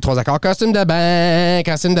des 3 accords. Costume de bain,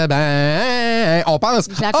 costume de bain. On pense.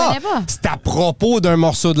 Je la connais pas. C'est à propos d'un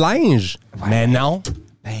morceau de linge. Mais non.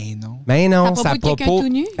 Ben non. Mais non, C'est à propos de quelqu'un tout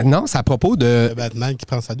nu? Non, c'est à propos de. Le Batman qui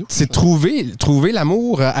prend sa douche. C'est trouver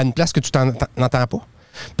l'amour à une place que tu n'entends pas.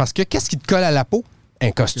 Parce que qu'est-ce qui te colle à la peau?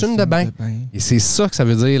 Un costume de bain. Et c'est ça que ça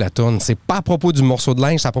veut dire, la tourne. C'est pas à propos du morceau de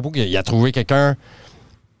linge, c'est à propos qu'il a trouvé quelqu'un.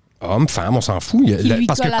 Homme, femme, on s'en fout. Qui lui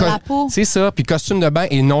colle à la peau. C'est ça. Puis costume de bain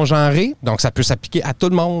est non-genré, donc ça peut s'appliquer à tout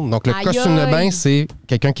le monde. Donc le Aïe, costume de aïe. bain, c'est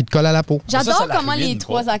quelqu'un qui te colle à la peau. J'adore Ça la comment ruine les pas.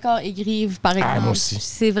 3 accords écrivent, par exemple. moi aussi.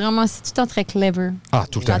 C'est tout le temps très clever. Ah,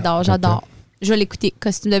 tout le temps. J'adore. Je vais l'écouter.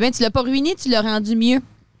 Costume de bain, tu l'as pas ruiné, tu l'as rendu mieux.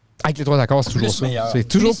 Avec les 3 accords, c'est toujours Plus ça. meilleur. C'est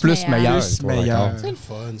toujours Plus plus meilleur. Plus les trois meilleur. accords. C'est le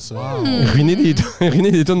fun, ça. Ruiner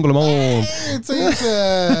des tunes pour le monde. Tu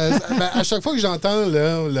sais, à chaque fois que j'entends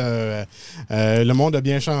le monde a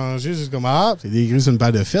bien changé, c'est comme c'est des grilles sur une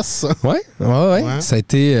paire de fesses, ça. Ouais. Ouais. Ça a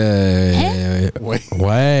été. Ouais.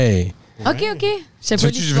 Ouais. OK. Je sais pas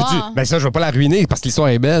l'histoire. Ben ça, je vais pas la ruiner parce que l'histoire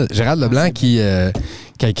est belle. Gérald Leblanc qui a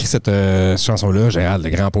écrit cette chanson-là, Gérald,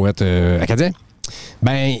 le grand poète acadien,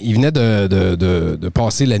 ben il venait de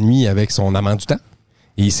passer la nuit avec son amant du temps.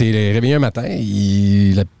 Il s'est réveillé un matin,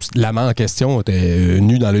 l'amant en question était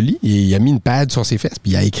nu dans le lit et il a mis une pad sur ses fesses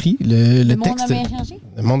puis il a écrit le Le monde texte. a bien changé.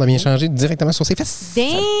 Le monde a bien changé directement sur ses fesses. Damn!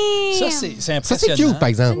 Ça, c'est Ça, impressionnant. c'est cute, par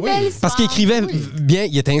exemple. C'est une belle histoire. Parce qu'il écrivait bien,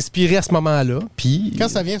 il était inspiré à ce moment-là, puis... Quand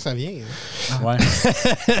ça vient, ça vient. Ouais.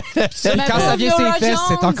 Quand ça vient ses fesses,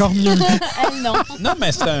 c'est encore mieux. Elle, non. Non,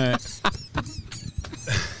 mais c'est un...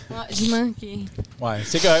 J'y manque. Ouais,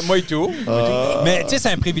 c'est correct. Moi et tout. Mais tu sais, c'est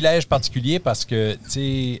un privilège particulier parce que, tu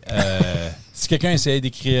sais, si quelqu'un essayait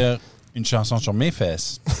d'écrire une chanson sur mes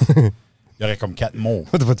fesses, il y aurait comme 4 mots.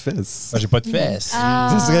 Pas de votre fesse. Moi, j'ai pas de fesses.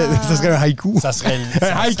 Ça serait un haïku. Ça serait...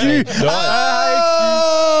 Un haïku!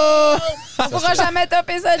 On pourra jamais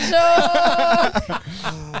topper cette chose!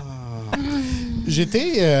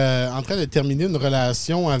 J'étais en train de terminer une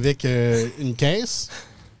relation avec une caisse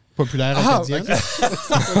populaire acadienne.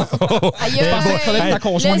 Aïe, ta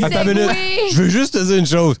conjointe. Attends une minute. segway. Je veux juste te dire une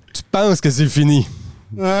chose. Tu penses que c'est fini.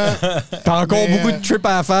 T'as encore Mais, beaucoup de trips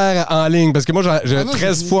à faire en ligne parce que moi, j'ai Ah non,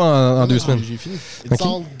 13 j'ai fois en 2 semaines. J'ai fini. It's Ok.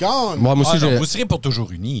 all gone. Moi aussi, non, j'ai... vous serez pour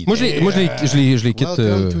toujours unis. Moi, je les quitte.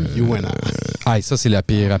 Welcome to you and I. Ça, c'est la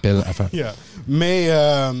pire appel à faire. Yeah. Mais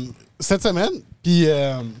cette semaine, puis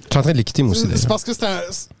Je suis en train de les quitter, moi aussi, c'est d'ailleurs. parce que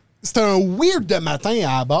c'était un weird de matin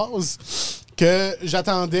à la base que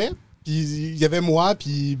j'attendais. Puis il y avait moi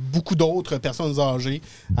puis beaucoup d'autres personnes âgées.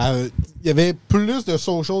 Il y avait plus de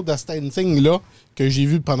social distancing là que j'ai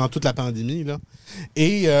vu pendant toute la pandémie. Là.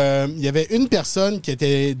 Et il y avait une personne qui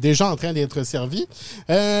était déjà en train d'être servie.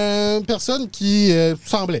 Une personne qui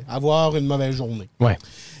semblait avoir une mauvaise journée. Ouais.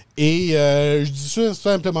 Et je dis ça,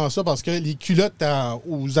 simplement ça parce que les culottes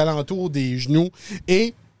aux alentours des genoux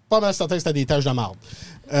et pas mal certain que c'était des taches de marde.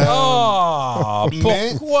 Mais-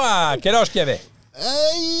 Pourquoi? Quel âge qu'il y avait?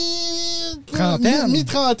 Trentaine?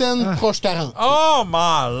 Mi-trentaine, proche 40. Oh,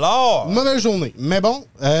 my lord! Mauvaise journée. Mais bon,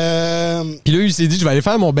 Puis là, il s'est dit, je vais aller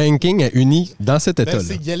faire mon banking à Uni dans cet état-là.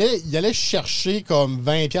 il allait chercher comme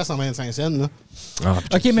 20$ en 25 cents. Là.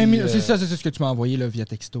 OK, mais Puis, c'est ça, c'est ce que tu m'as envoyé là, via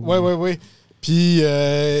texto. Oui. Puis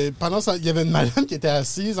pendant ça, il y avait une madame qui était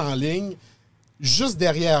assise en ligne juste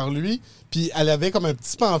derrière lui. Puis elle avait comme un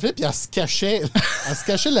petit pamphlet, puis elle se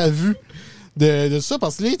cachait la vue de ça.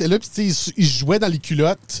 Parce que là, il était là, puis tu sais, il jouait dans les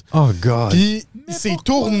culottes. Oh, God. Puis il s'est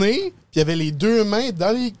tourné, puis il avait les 2 mains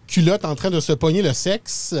dans les culottes en train de se pogner le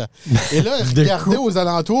sexe. Et là, il regardait aux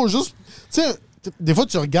alentours, juste, tu sais, des fois,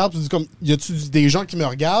 tu regardes, tu dis comme, y a-tu des gens qui me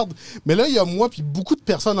regardent? Mais là, il y a moi, puis beaucoup de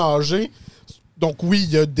personnes âgées. Donc oui,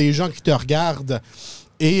 il y a des gens qui te regardent.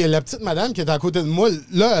 Et la petite madame qui était à côté de moi,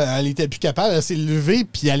 là, elle était plus capable, elle s'est levée,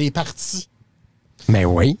 puis elle est partie. Mais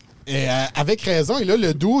oui. Et avec raison, et là,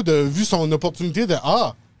 le dude a vu son opportunité de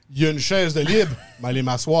il y a une chaise de libre, ben, aller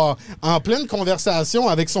m'asseoir. En pleine conversation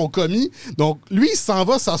avec son commis. Donc, lui, il s'en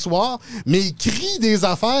va s'asseoir, mais il crie des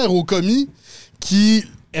affaires au commis qui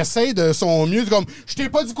essaye de son mieux, comme, je t'ai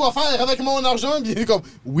pas dit quoi faire avec mon argent, puis il est comme,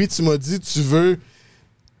 oui, tu m'as dit, tu veux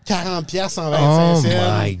 40$ en 25 cents.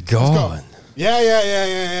 Oh my God!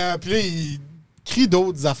 Yeah. Puis là, il crie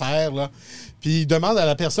d'autres affaires, là. Puis il demande à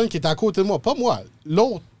la personne qui est à côté de moi, pas moi,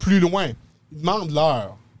 l'autre plus loin, il demande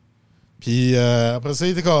l'heure. Puis après ça,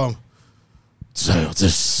 il était comme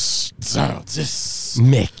 10h10.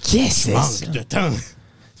 Mais qu'est-ce que c'est ça? Manque de temps.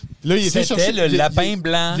 Là, il était C'était le lapin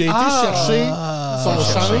blanc. Il a été chercher son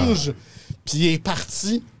change, puis il est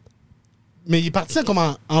parti. Mais il est parti comme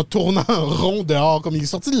en tournant en rond dehors. Comme il est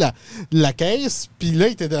sorti de la caisse, puis là,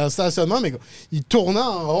 il était dans le stationnement, mais il tournait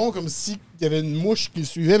en rond comme s'il y avait une mouche qui le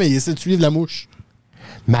suivait, mais il essayait de suivre la mouche.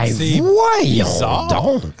 Mais C'est voyons bizarre.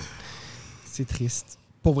 donc! C'est triste.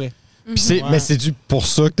 Pour vrai. Puis mais c'est-tu pour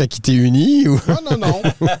ça que t'as quitté Uni? Ou? Non.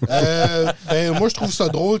 Moi, je trouve ça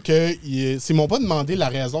drôle que s'ils m'ont pas demandé la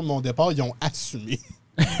raison de mon départ, ils ont assumé.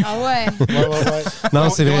 Ah ouais. Ouais. Non,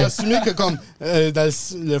 c'est Ils vrai. ont assumé que comme dans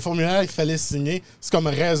le formulaire qu'il fallait signer, c'est comme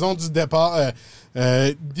raison du départ,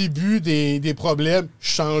 début des problèmes,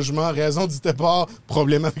 changement, raison du départ,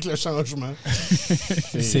 problème avec le changement.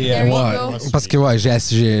 C'est There you Ouais, go. parce que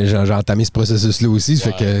j'ai entamé ce processus-là aussi.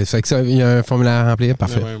 Fait que ça, il y a un formulaire à remplir.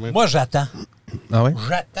 Parfait. Ouais. Moi, j'attends. Ah ouais?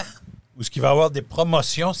 J'attends. Ou ce qu'il va y avoir des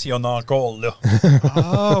promotions s'il y en a encore là.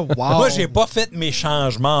 Ah, wow. Moi, j'ai pas fait mes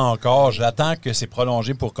changements encore. J'attends que c'est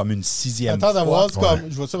prolongé pour comme une 6e Attends fois. d'avoir, c'est comme,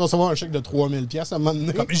 je vais-tu recevoir un chèque de 3000$ à un moment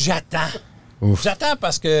donné? Comme j'attends. Ouf. J'attends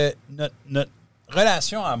parce que notre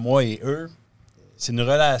relation à moi et eux, c'est une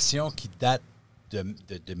relation qui date de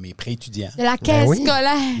mes préétudiants. De la caisse oui.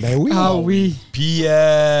 scolaire. Ben oui. Ah oui. Puis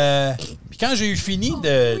quand j'ai eu fini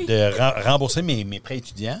de rembourser mes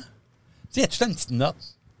préétudiants, tu sais, il y a toute une petite note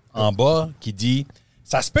en bas qui dit «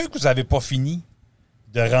 Ça se peut que vous n'avez pas fini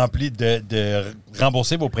de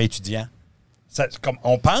rembourser vos préétudiants. Comme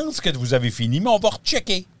on pense que vous avez fini, mais on va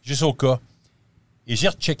rechecker, juste au cas. » Et j'ai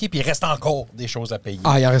rechecké, puis il reste encore des choses à payer.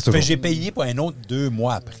 Ah, il en reste Fait que toujours. j'ai payé pour un autre 2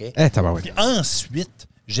 mois après. Tabarouette. Puis ensuite,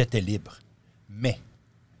 j'étais libre. Mais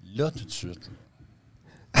là, tout de suite,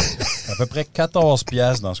 à peu près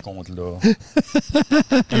 14$ dans ce compte-là.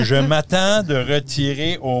 Et je m'attends de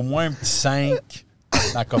retirer au moins un petit 5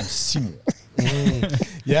 dans comme 6 mois.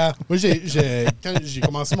 Yeah. Moi, quand j'ai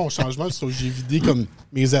commencé mon changement, j'ai vidé comme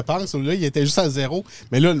mes épargnes. Là, il était juste à 0.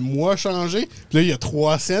 Mais là, le mois a changé. Puis là, il y a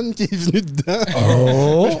 3 cents qui est venu dedans.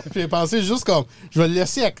 Oh! J'ai pensé juste comme, je vais le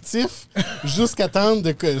laisser actif jusqu'à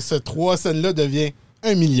attendre que ce 3 cents-là devienne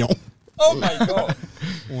 1 million. Oh my God!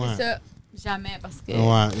 Ouais. Ça, jamais, parce que...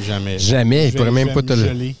 Ouais, jamais. Jamais. Il Je pourrait vais même pas te le...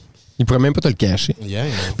 geler. Il pourrait même pas te le cacher. Yeah.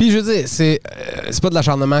 Puis je veux dire, c'est pas de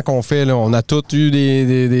l'acharnement qu'on fait. Là. On a tous eu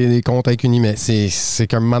des comptes avec Uni, mais c'est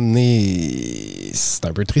qu'à un moment donné, c'est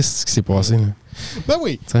un peu triste ce qui s'est passé. Là. Ben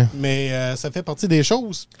oui. T'sais. Mais ça fait partie des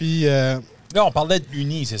choses. Puis... Là, on parlait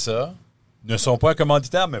d'Uni, c'est ça? Ne sont pas un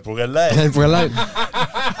commanditaire, mais pourraient l'être. Elle pourrait l'être.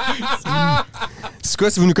 C'est quoi,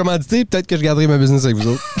 si vous nous commanditez, peut-être que je garderai ma business avec vous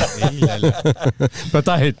autres.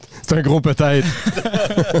 Peut-être. C'est un gros peut-être.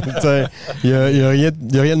 Il n'y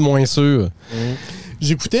a rien de moins sûr.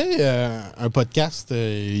 J'écoutais un podcast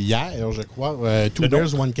hier, je crois, Two Le nom?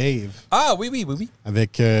 Bears, One Cave, Ah oui.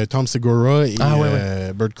 avec Tom Segura et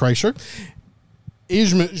Bert Kreischer. Et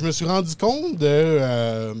je me suis rendu compte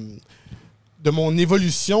de mon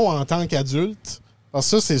évolution en tant qu'adulte. Parce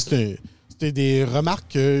que ça, c'était des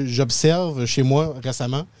remarques que j'observe chez moi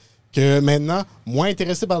récemment. Que maintenant, moins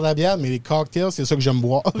intéressé par la bière, mais les cocktails, c'est ça que j'aime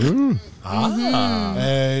boire. Tu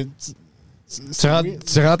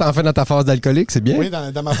rentres enfin dans ta phase d'alcoolique, c'est bien? Oui,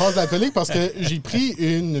 dans ma phase d'alcoolique, parce que j'ai pris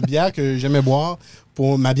une bière que j'aimais boire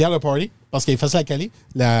pour ma bière de party, parce qu'elle est facile à caler,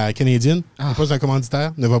 la canadienne. n'est pas un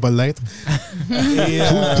commanditaire, ne va pas l'être.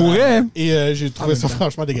 Pourrait, hein? Et j'ai trouvé ça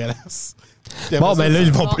franchement dégueulasse. Puis Bon, après ben ça, là,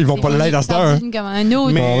 ils vont pas l'être à cette heure. Comme un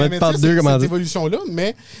autre. on va mais par tu sais, deux, comment cette dire. évolution-là,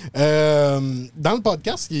 mais dans le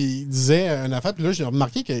podcast, il disait une affaire, puis là, j'ai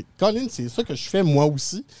remarqué que, Colin, c'est ça que je fais moi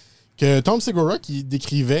aussi, que Tom Segura, qui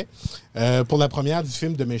décrivait pour la première du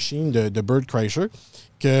film The Machine de Bert Kreischer,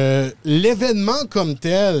 que l'événement comme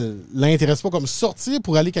tel l'intéresse pas, comme sortir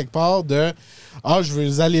pour aller quelque part de « Ah, je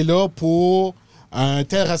veux aller là pour un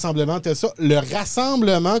tel rassemblement, tel ça ». Le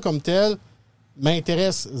rassemblement comme tel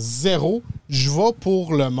m'intéresse zéro. Je vais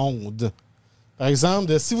pour le monde. Par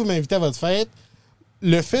exemple, si vous m'invitez à votre fête,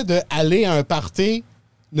 le fait d'aller à un party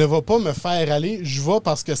ne va pas me faire aller. Je vais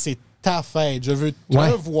parce que c'est ta fête. Je veux te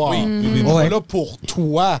voir. Oui. Je suis pas là pour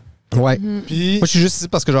toi. Ouais. Puis, Moi, je suis juste ici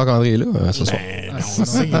parce que Jacques-André est là ce soir. on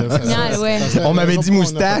sait, ça, On m'avait dit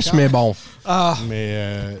moustache, mais bon. Ah,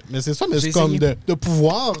 Mais c'est ça, mais J'ai c'est comme essayé. de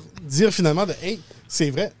pouvoir dire finalement, hey, c'est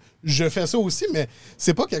vrai, je fais ça aussi, mais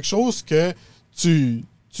c'est pas quelque chose que tu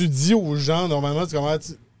tu dis aux gens, normalement,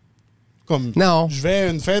 comme Non. je vais à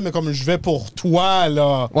une fête, mais comme je vais pour toi,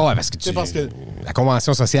 là. Ouais, parce que la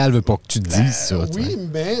convention sociale veut pas que tu dises ça. Oui,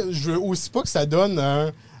 mais je veux aussi pas que ça donne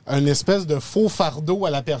un espèce de faux fardeau à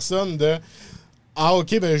la personne de ah,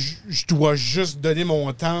 OK, ben je dois juste donner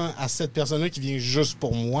mon temps à cette personne-là qui vient juste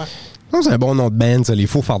pour moi. Non, c'est un bon nom de band, ça, les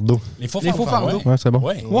faux fardeaux. Les faux Les faux fardeaux. Ouais, Ouais, c'est bon.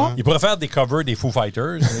 ouais. Ils pourraient faire des covers des Foo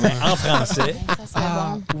Fighters, mais en français. Ça serait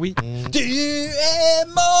bon. Oui. Tu es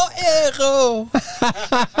mon héros!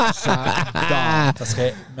 Ça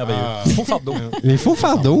serait merveilleux. Faux fardeaux. Les faux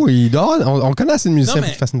fardeaux, on connaît assez de musiciens Non,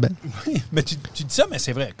 mais- pour faire une band. Oui, mais tu dis ça, mais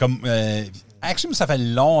c'est vrai. Comme, actually, ça fait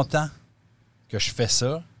longtemps que je fais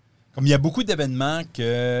ça. Comme il y a beaucoup d'événements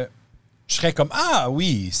que je serais comme ah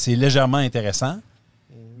oui, c'est légèrement intéressant.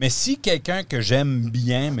 Mais si quelqu'un que j'aime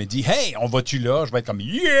bien me dit hey, on va-tu là, je vais être comme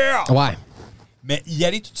yeah! Ouais. Mais y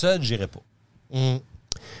aller toute seule, j'irai pas.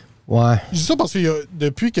 Ouais. Je dis ça parce que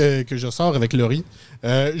depuis que je sors avec Laurie,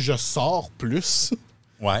 je sors plus.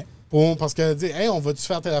 Ouais. Parce qu'elle dit hey, on va-tu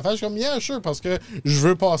faire telle affaire? Je suis comme yeah, sure, parce que je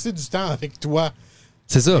veux passer du temps avec toi.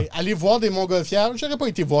 C'est ça. Et aller voir des montgolfières, j'aurais pas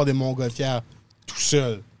été voir des montgolfières tout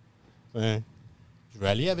seul. Hein? Je veux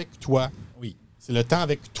aller avec toi. Oui. C'est le temps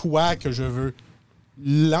avec toi que je veux.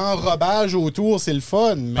 L'enrobage autour, c'est le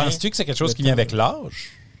fun. Mais Penses-tu que c'est quelque chose qui vient avec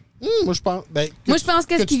l'âge? moi, je pense. Moi, je pense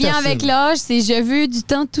que ce qui tu vient avec t'assumes. l'âge, c'est je veux du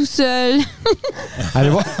temps tout seul. Allez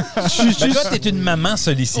voir. Mais toi, t'es une maman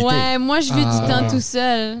sollicitée. Ouais, moi, je veux du temps tout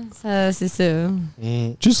seul. Ça, c'est ça.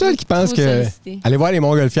 Je suis le seul qui pense Trop que sollicité. aller voir les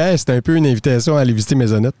montgolfières, c'est un peu une invitation à aller visiter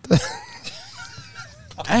Maisonnette.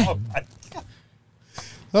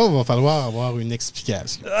 Là, il va falloir avoir une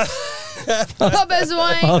explication. Pas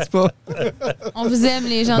besoin. Je pense pas. On vous aime,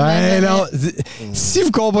 les gens de Ben Maisonnette. non. Si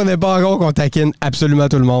vous comprenez pas encore qu'on taquine absolument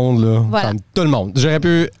tout le monde, là. Voilà. Comme tout le monde. J'aurais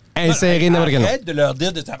pu insérer n'importe quel nom. Arrête de leur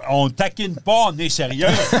dire on taquine pas, on est sérieux.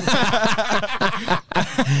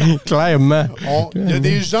 Clairement. Il y a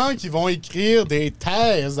des gens qui vont écrire des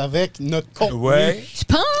thèses avec notre contenu. Ouais. Tu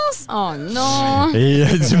penses? Oh non. Et il y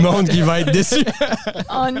a du monde qui va être déçu.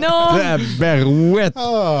 Oh non. La barouette.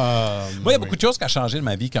 Ah, Moi, il y a beaucoup de choses qui ont changé de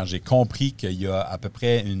ma vie quand j'ai compris qu'il y a à peu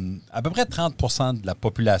près 30% de la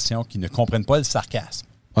population qui ne comprennent pas le sarcasme.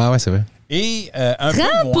 Ouais, c'est vrai. Et un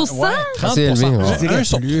 30%? peu moins. Ouais, 30%. C'est élevé, ouais. J'ai un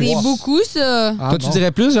sur plus. C'est trois. beaucoup, ça. Ah, Toi, tu non.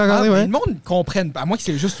 dirais plus, Jacques-André, mais ouais? le monde comprenne pas. À moins que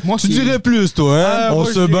c'est juste moi Tu qui... dirais plus, toi, hein? Ah, On moi,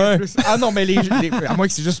 se je dirais bat. plus. Ah non, mais à moins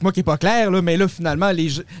que c'est juste moi qui est pas clair, là, mais là, finalement, les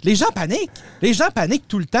gens paniquent. Les gens paniquent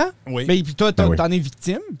tout le temps. Oui. Mais puis toi, Ben oui. t'en es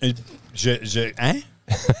victime. Hein?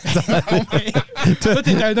 Toi,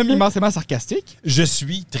 t'es un homme immensément sarcastique. Je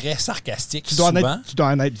suis très sarcastique Tu dois souvent.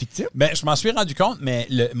 en être victime. Ben, je m'en suis rendu compte, mais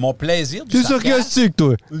mon plaisir du Tu es sarcasme... sarcastique,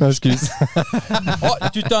 toi. Ah, excuse. Oh,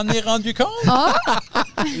 tu t'en es rendu compte? Ah,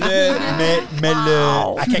 À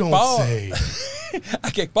quelque don't part... say.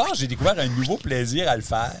 À quelque part, j'ai découvert un nouveau plaisir à le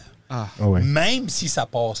faire, Ah ouais. même si ça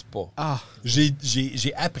passe pas. Ah. J'ai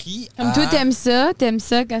appris comme toi, t'aimes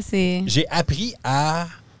ça quand c'est... J'ai appris à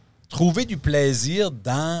trouver du plaisir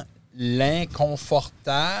dans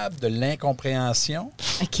l'inconfortable, de l'incompréhension.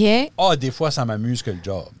 OK. Ah, des fois, ça m'amuse que le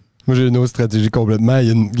job. Moi, j'ai une autre stratégie complètement.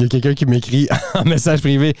 Il y a quelqu'un qui m'écrit en message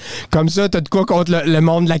privé. Comme ça, t'as de quoi contre le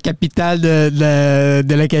monde de la capitale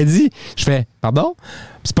de l'Acadie? Je fais, pardon?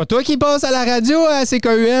 C'est pas toi qui passes à la radio à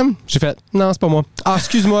CKUM? J'ai fait, non, c'est pas moi. Ah,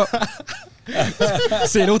 excuse-moi.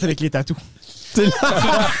 C'est l'autre avec les tatous. C'est là.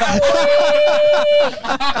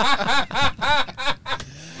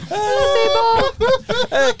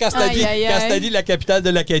 Quand Aïe, aïe, aïe. t'as dit la capitale de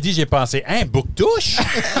l'Acadie, j'ai pensé, hein, Bouctouche?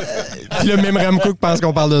 Puis le même Ramcook pense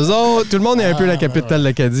qu'on parle d'eux autres. Tout le monde est un peu la capitale de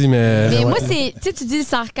l'Acadie, mais. Mais ouais. moi, c'est... Tu sais, tu dis le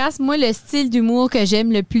sarcasme. Moi, le style d'humour que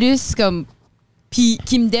j'aime le plus, comme... Puis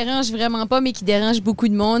qui me dérange vraiment pas, mais qui dérange beaucoup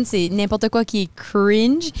de monde, c'est n'importe quoi qui est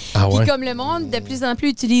cringe. Ah ouais? Puis comme le monde, de plus en plus,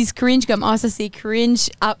 utilise cringe comme « Ah, ça, c'est cringe. »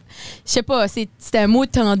 Ah, je sais pas, c'est un mot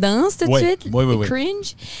de tendance tout de Oui, suite, oui, oui, oui.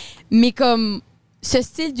 cringe. Mais comme ce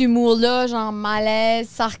style d'humour-là, genre malaise,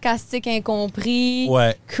 sarcastique, incompris,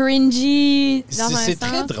 Ouais. cringy, dans un C'est sens.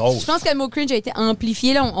 très drôle. Je pense que le mot cringe a été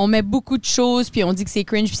amplifié. Là, on met beaucoup de choses, puis on dit que c'est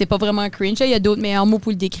cringe, puis c'est pas vraiment cringe. Là, il y a d'autres meilleurs mots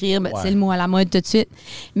pour le décrire. Ben, Ouais. c'est le mot à la mode tout de suite.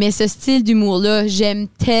 Mais ce style d'humour-là, j'aime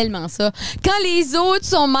tellement ça. Quand les autres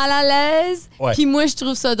sont mal à l'aise, Ouais. puis moi, je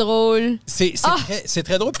trouve ça drôle. C'est Ah!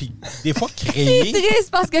 très drôle, puis des fois, C'est créer... triste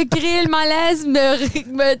parce que créer le malaise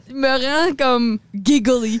me rend comme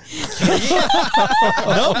giggly.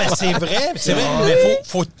 Non, mais c'est vrai, mais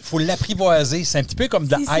faut l'apprivoiser. C'est un petit peu comme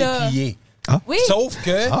de C'est ça. IPA. Oui. Sauf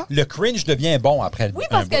que le cringe devient bon après. Oui,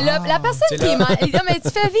 parce que la personne qui est mal... Mais tu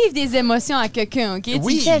fais vivre des émotions à quelqu'un, OK?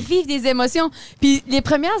 Oui. Tu fais vivre des émotions. Puis les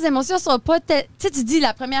premières émotions sont pas... Tu sais, tu dis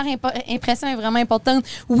la première impression est vraiment importante.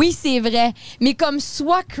 Oui, c'est vrai. Mais comme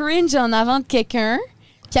soit cringe en avant de quelqu'un,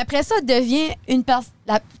 puis après ça, devient une personne...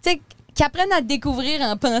 Tu sais, qui apprennent à te découvrir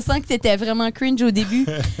en pensant que t'étais vraiment cringe au début.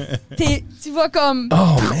 Tu vois comme... Oh,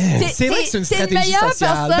 man! C'est vrai que c'est une stratégie une meilleure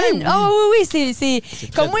sociale. personne. Ben oui. Oh oui, c'est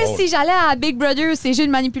comme moi, drôle. si j'allais à Big Brother, ces jeux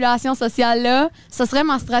de manipulation sociale-là, ça serait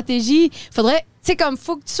ma stratégie. Faudrait... Tu sais, comme,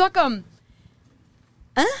 faut que tu sois comme...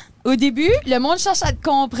 Hein? Au début, le monde cherche à te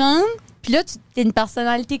comprendre, puis là, t'es une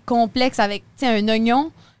personnalité complexe avec, tu sais, un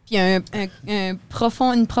oignon, puis une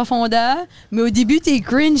profondeur. Mais au début, t'es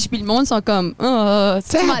cringe, puis le monde sont comme,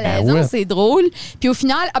 c'est malaisant, ouais. c'est drôle. Puis au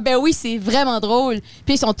final, ben oui, c'est vraiment drôle.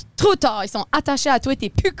 Puis ils sont trop tard, ils sont attachés à toi, t'es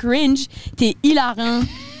plus cringe, t'es hilarant.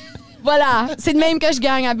 Voilà, c'est de même que je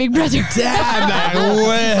gagne à Big Brother. Faire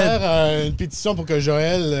une pétition pour que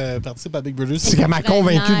Joël participe à Big Brother. C'est qu'elle m'a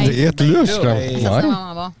convaincu de être là. Je suis comme, Ça, ouais. c'est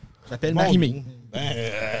vraiment bon. J'appelle Marie-Mé. Ben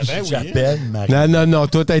oui. J'appelle Marie. Non,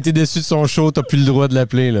 toi, t'as été déçu de son show, t'as plus le droit de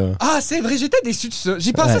l'appeler, là. Ah, c'est vrai, j'étais déçu de ça.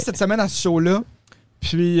 J'y pensais cette semaine à ce show-là.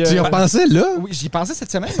 Puis, Tu y repensais, là? Oui, j'y pensais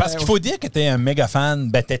cette semaine. Parce qu'il faut dire que t'es un méga fan.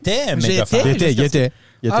 Ben, t'étais un méga fan. Il était.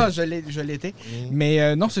 Ah, je l'étais.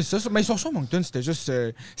 Mais non, c'est ça. Mais son show Moncton, c'était juste...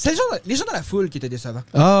 c'était les gens dans la foule qui étaient décevants.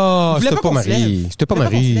 Ah, Ils voulaient c'était pas qu'on se lève. Marie. C'était pas Ils voulaient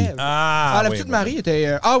qu'on se Marie. lève. Ah, La oui, petite oui. Marie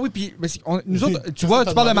était... Ah oui, puis nous autres, tu vois,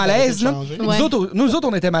 tu parles de demandé malaise, là. d'arrêter de changer. Nous autres,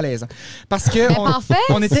 on était malaise. Parce que parfait,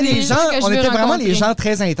 on était c'est des les gens, gens que je on veux était vraiment rencontrer. les gens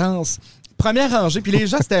très intenses. Première rangée, puis les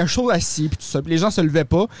gens, c'était un show assis, puis tout ça. Puis les gens se levaient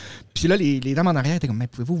pas. Puis là, les dames en arrière étaient comme, mais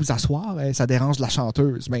pouvez-vous vous asseoir? Ça dérange la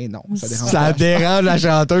chanteuse. Mais non, ça dérange Ça dérange la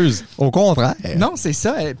chanteuse. Au contraire. Non, c'est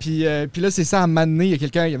ça. Puis là, c'est ça, à un moment donné, il y a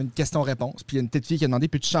quelqu'un, il y avait une question-réponse. Puis il y a une petite fille qui a demandé,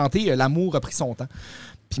 peux-tu chanter? L'amour a pris son temps.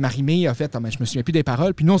 Puis Marie-Mé a fait, je me souviens plus des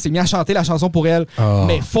paroles. Puis nous, on s'est mis à chanter la chanson pour elle. Oh.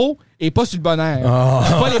 Mais faux et pas sur le bonheur.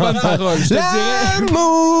 Oh. Pas les bonnes paroles, je te dirais.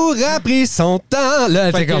 L'amour a pris son temps. Là,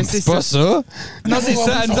 elle Fait était que comme, c'est c'est pas ça. Non, c'est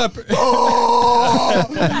ça. Elle nous a un peu...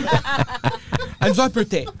 Elle nous a un peu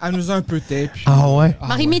tait. Elle nous a un peu tait. Puis... Ah ouais?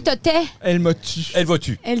 Marie-Mé te tait. Elle m'a tué. Elle va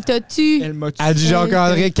tu. Elle t'a tu. Elle m'a tué. Elle dit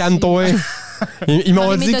Jacques-André, calme-toi. Ils m'ont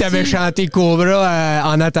Marie-Mé dit que t'avais t'as-tu? chanté Cobra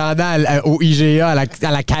en attendant au IGA, à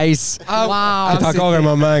la caisse. Wow. C'est encore un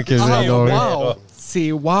moment que j'ai adoré. Wow.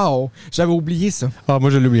 C'est wow. J'avais oublié ça. Ah, moi,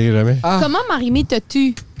 je l'oublierai jamais. Ah. Comment Marie-Mé t'a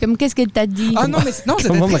tu? Comme qu'est-ce qu'elle t'a dit? Ah non, mais non,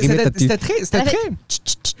 Comment Marie-Mé t'a tué? c'était très...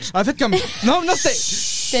 En fait, comme... Non, c'était...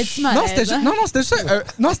 C'était-tu Non, malaisant? c'était juste... Non, c'était juste...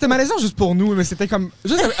 non, c'était malaisant juste pour nous, mais c'était comme...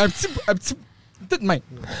 Juste un petit... Petite main.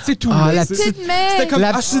 C'est tout. Ah, là. la C'est- Petite main. C'était comme... La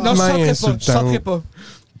ah, petite non, je main chanterai pas. Je insultante. chanterai pas.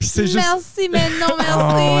 Puis c'est juste... Merci, mais non, Oh,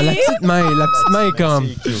 merci. la petite main comme...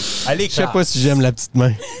 C'est cute. Allez, Je sais pas si j'aime la petite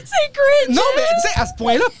main. C'est cringe. Non, mais tu sais, à ce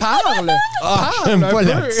point-là, parle. Parle j'aime un pas peu.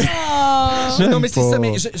 la petite. Oh. J'aime Non, mais c'est pas. ça.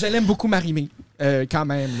 Mais je l'aime beaucoup, Marie-Mé. Quand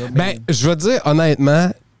même. Là, Ben, je vais te dire, honnêtement,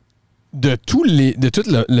 de toutes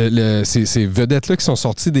ces vedettes-là qui sont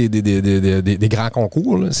sorties des grands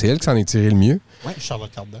concours, là, c'est elle qui s'en est tirée le mieux. Ouais, Charlotte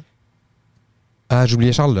Cardin. Ah, j'ai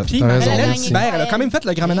oublié Charles, là. Puis T'as raison. Elle a Marie-Hélène gagné. Thibert, elle a quand même fait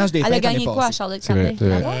le grand ménage des Elle fêtes a gagné l'année quoi, passée. Charlotte C'est vrai, Cardin? c'est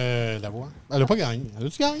vrai. La voix? La voix. Elle a pas gagné. Elle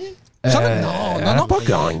a-tu gagné? Elle a pas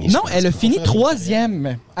gagné. Non, elle a fini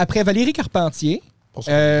 3e après Valérie Carpentier. Pour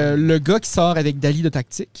ça. Le gars qui sort avec Dali de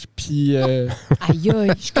Tactique. Puis. Aïe,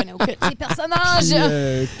 aïe, je connais aucun de ces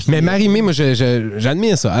personnages. Mais Marie-Mé, moi,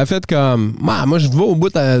 j'admire ça. Elle a fait comme, moi, je vais au bout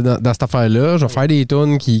dans cette affaire-là. Je vais faire des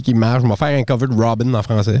tunes qui marchent. Je vais faire un cover de Robin en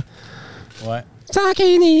français. Ouais. Sans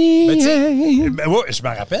qu'il nie. Ben, tu sais, ben ouais, je me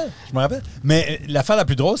rappelle. Mais l'affaire la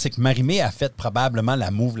plus drôle, c'est que Marie-Mé a fait probablement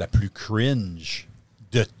la move la plus cringe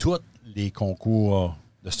de tous les concours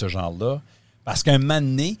de ce genre-là. Parce qu'un moment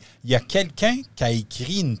donné, il y a quelqu'un qui a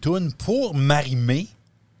écrit une toune pour Marie-Mé.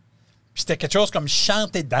 Puis c'était quelque chose comme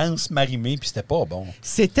chante et danse Marie-Mé, puis c'était pas bon.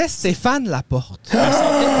 C'était Stéphane Laporte.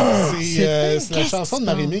 C'est la Qu'est-ce chanson qui de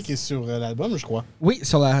se Marie-Mé passe? qui est sur l'album, je crois. Oui,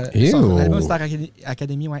 sur Ew. l'album Star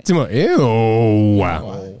Academy, ouais. Dis-moi, wow.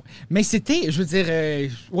 Mais c'était, je veux dire.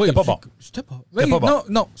 Oui, C'était pas bon. C'était pas. C'était Oui, pas bon.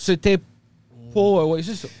 Non, c'était pas. Oui,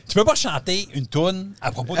 c'est ça. Tu peux pas chanter une toune à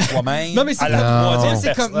propos de toi-même Non, mais c'est à la comme- troisième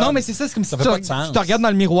C'est comme, personne. non, mais c'est ça, c'est comme si Ça tu, fait pas de sens. tu te regardes dans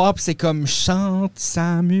le miroir puis c'est comme chante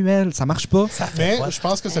Samuel, ça marche pas. Ça fait Mais quoi? je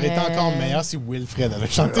pense que ça aurait été encore meilleur si Wilfred avait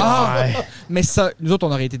chanté. Ah, mais ça, nous autres,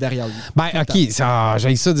 on aurait été derrière lui. Ben, OK,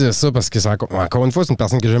 j'ai ça dire ça parce que c'est encore une fois, c'est une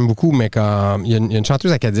personne que j'aime beaucoup, mais quand il y a une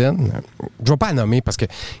chanteuse acadienne, je vais pas la nommer parce que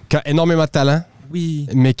qui a énormément de talent, Oui.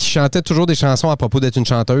 mais qui chantait toujours des chansons à propos d'être une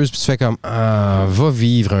chanteuse, puis tu fais comme, va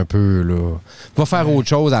vivre un peu, là. Va faire autre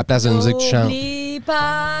chose à la place de la musique que tu chantes. Oublie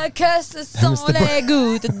pas que ce sont les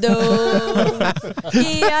gouttes d'eau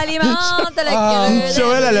qui alimentent le cœur.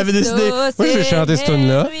 Joël, elle avait décidé. Moi, je vais chanter cette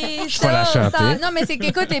tune-là. Je vais la chanter. Non, mais c'est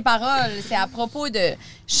qu'écoute les paroles. C'est à propos de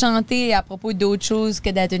chanter à propos d'autre chose que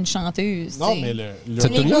d'être une chanteuse. Non, t'sais. mais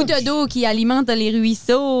Les gouttes d'eau qui alimentent les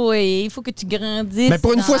ruisseaux et il faut que tu grandisses. Mais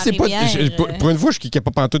pour une dans fois, la c'est pas. rivière. Pour une fois, je kickais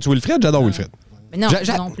pas pantoute sur Wilfred. J'adore Wilfred. Mais non,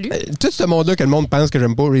 non plus. Tout ce monde-là que le monde pense que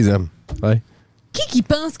j'aime pas, je les aime. Ouais. Qui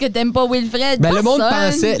pense que t'aimes pas Wilfred? Ben, le monde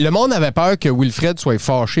Personne. pensait. Le monde avait peur que Wilfred soit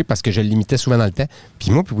fâché parce que je l'imitais souvent dans le temps.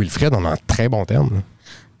 Puis moi, puis Wilfred, on est en très bon terme.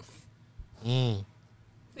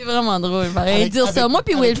 C'est vraiment drôle, pareil. Dire ça. Moi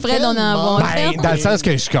puis Wilfred, on a un bon terme. Dans le sens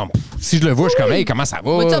que je suis comme. Si je le vois, je suis comme, hey, comment ça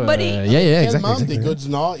va? What's up, buddy? Yeah, Quel exact. membre des gars du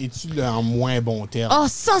Nord es-tu en moins bon terme? Oh,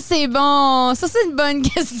 ça, c'est bon. Ça, c'est une bonne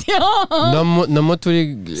question. Nomme-moi tous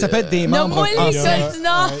les. Ça peut être des membres. Nomme-moi les Il y gars a- du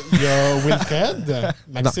Nord. Il y a Wilfred,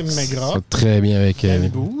 Maxime Non, Maigrat, ça va très bien avec. Danny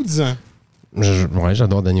Boots. Ouais,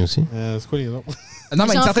 j'adore Danny aussi. C'est quoi les autres? Non,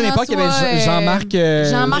 mais à une certaine époque, il y avait Jean-Marc.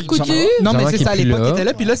 Jean-Marc Coutu. Non, mais Jean-Marc c'est ça, à est plus l'époque, là. il était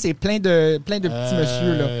là. Puis là, c'est plein de petits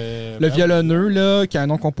monsieur, là. Le violonneux, là, qui a un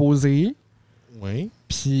nom composé. Oui.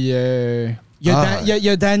 Puis il y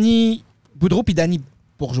a Danny Boudreau puis Danny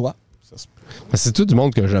Bourgeois. C'est tout du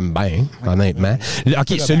monde que j'aime bien, honnêtement.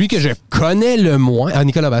 OK, celui que je connais le moins. Ah,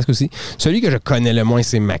 Nicolas Basque aussi. Celui que je connais le moins,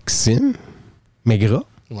 c'est Maxime Maigrat.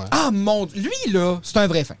 Ouais. Ah, mon Dieu. Lui, là, c'est un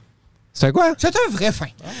vrai fin. C'est quoi? C'est un vrai fin.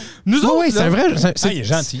 Nous Ah autres, oui, c'est là- un vrai. Il est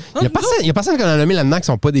gentil. Il y a personne qu'on a nommé là-dedans qui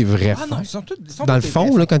sont pas des vrais Ah non, fins. ils sont tous Dans le des fond,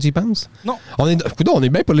 vrais là, quand tu y penses. Non. Écoute, on est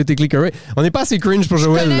bien politically correct. On n'est pas assez cringe pour Je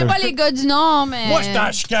Joël. connais là. pas les gars du Nord, mais... Moi, j'étais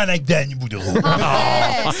en chicane avec Danny Boudreau.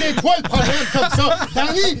 Parfait. C'est quoi le problème comme ça?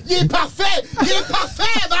 Danny, il est parfait! Il est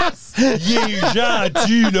parfait, Max! Il est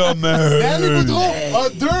gentil, là, mais... Danny Boudreau a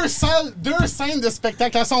deux scènes de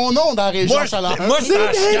spectacle à son nom dans la région Moi, Chaleur. moi, j'étais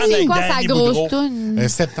en chicane C'est avec quoi sa Danny grosse Boudreau. toune?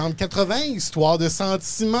 Septembre 80, histoire de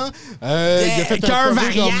sentiment. Il a fait Cœur un cover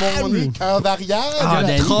variable. de Mon Nez, Cœur variable. Ah, Il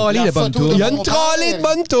y a une trollée la de bonnes photo tunes. de Il y a mon une père. trollée de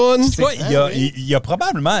bonnes tunes. Tu vois, il y a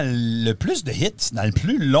probablement le plus de hits dans le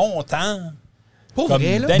plus longtemps. Pour Comme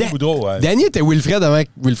vrai, là. Danny Boudreau. Danny était Wilfred avant que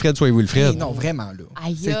Wilfred soit Wilfred. Non, vraiment, là.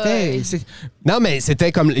 Aïe, C'était... Non, mais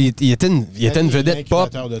c'était comme. Il était une vedette pop.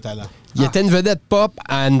 Incubateur de talent. Il était une vedette pop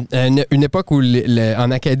à une époque où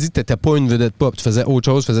en Acadie, t'étais pas une vedette pop. Tu faisais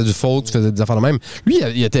autre chose, tu faisais du folk, tu faisais des affaires de même. Lui,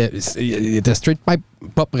 il était straight pipe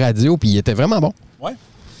pop radio, puis il était vraiment bon. Ouais.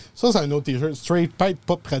 Ça, c'est un autre t-shirt. Straight Pipe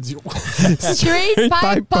Pop Radio. Straight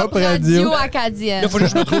Pipe Pop Radio Acadien. Là, il faut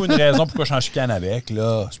juste que je me trouve une raison pourquoi je suis en chicane avec.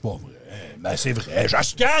 Là, c'est pas vrai. Ben, c'est vrai. Je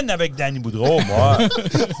chicane avec Danny Boudreau, moi.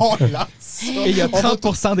 On lance ça. Et il y a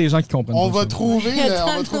 30% des gens qui comprennent On pas va ça. trouver Il y a la 30%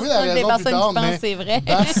 raison des plus personnes tard, qui pensent mais que c'est vrai.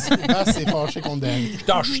 Bass est fâché contre Danny. Je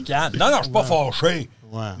suis en chicane. Non, je suis pas fâché.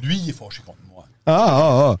 Ouais. Lui, il est fâché contre moi.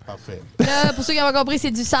 Ah. Parfait. Là, pour ceux qui n'ont pas compris, c'est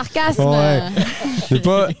du sarcasme. Ouais. C'est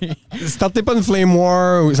pas. Startez pas une flame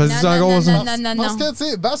war. Ça se dit en gros, ça? Non. Parce que, tu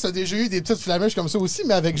sais, Bass a déjà eu des petites flamèches comme ça aussi,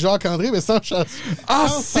 mais avec Jacques André, mais sans chasse. Ah,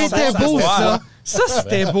 c'était beau, ça. ça! Ça,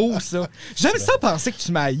 c'était beau, ça. J'aime ça penser que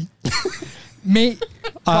tu m'haïs. Mais...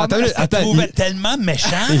 Ah, Je te attends. trouvais tellement méchant.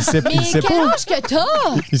 Il sait Mais sait quel pas. âge que t'as?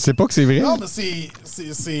 Il sait pas que c'est vrai. Non, mais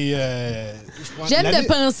J'aime de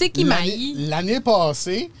penser qu'il l'année- m'haït. L'année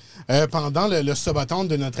passée, pendant le subathon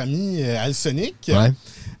de notre ami Alsonic, Ouais.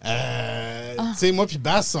 tu sais, moi puis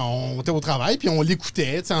Bass, on était au travail, puis on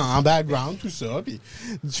l'écoutait, tu sais, en background, tout ça, puis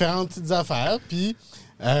différentes petites affaires, puis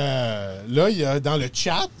là, il y a, dans le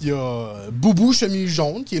chat, il y a Boubou Chemise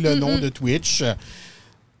Jaune, qui est le nom de Twitch,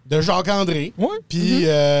 de Jacques-André. Ouais. Puis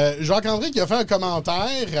Jacques-André qui a fait un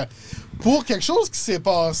commentaire pour quelque chose qui s'est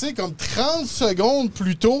passé comme 30 secondes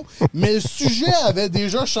plus tôt, mais le sujet avait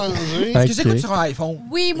déjà changé. Ouais. Est-ce que j'écoute sur un iPhone?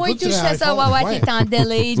 Oui, moi, Écoute, tout, je sur fais ça, iPhone, ouais, ouais. qui est en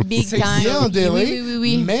delay, big C'est time. C'est en délai,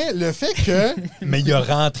 Oui. mais le fait que... Mais il a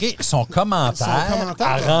rentré son commentaire. Son commentaire.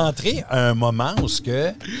 A rentré à un moment où ce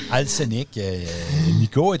que Alsonic,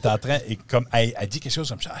 Nico, est en train. Et comme, elle dit quelque chose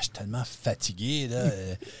comme ça. Ah, je suis tellement fatigué.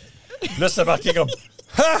 Là, c'est marqué comme.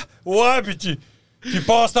 Ah! Ouais, puis tu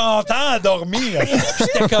passes ton temps à dormir.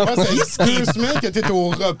 J'étais comme. Moi, ça fait 2 semaines que tu es au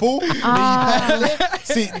repos. Mais il parlait.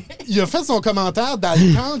 Il a fait son commentaire dans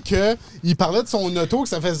le temps qu'il parlait de son auto, que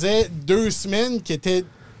ça faisait 2 semaines qu'il était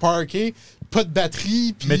parké, pas de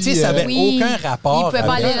batterie. Puis, Mais tu sais, ça avait Oui. aucun rapport. Il pouvait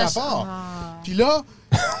pas avec- aller aucun là- rapport. Ah. Puis là,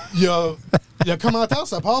 il y a le commentaire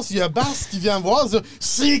se passe, il y a Bass qui vient me voir, dire «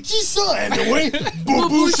 C'est qui ça, anyway?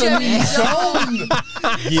 Boubou chemise jaune! »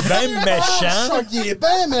 Il est bien méchant. Il est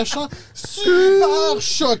bien méchant, super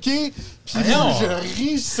choqué. Puis là, je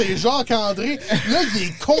ris, c'est Jacques-André. Là, il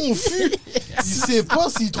est confus. Il sait pas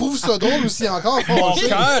s'il trouve ça drôle ou s'il est encore Mon fâché.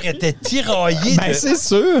 cœur était tiraillé C'est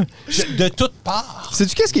sûr. de toutes parts.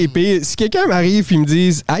 Sais-tu qu'est-ce qui est pire? Si quelqu'un m'arrive et me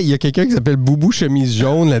dise « Ah, il y a quelqu'un qui s'appelle Boubou chemise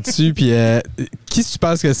jaune là-dessus, puis qui tu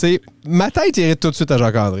penses que c'est? » Ma tête irait tout de suite à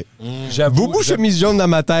Jacques-André. Boubou chemise jaune dans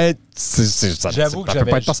ma tête, J'avoue que ça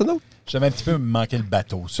peut pas être personne d'autre. J'avais un petit peu manqué le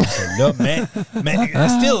bateau sur celle-là, mais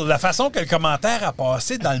still, la façon que le commentaire a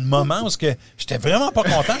passé dans le moment où j'étais vraiment pas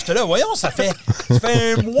content, j'étais là, voyons, ça fait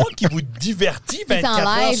un mois qu'il vous divertit 24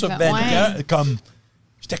 heures sur 24, comme...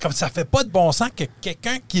 J'étais comme, ça fait pas de bon sens que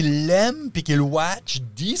quelqu'un qui l'aime puis qui le watch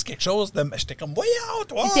dise quelque chose de... J'étais comme, voyons,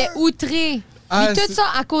 toi! T'étais outré. Puis tout ça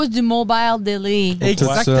à cause du mobile delay.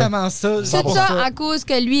 Exactement ça. Tout ça à cause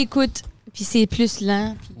que lui écoute, puis c'est plus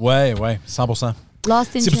lent. Ouais, 100%.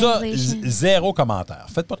 Lost in C'est pour ça, translation. zéro commentaire.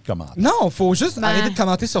 Faites pas de commentaires. Non, faut juste arrêter de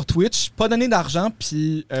commenter sur Twitch, pas donner d'argent,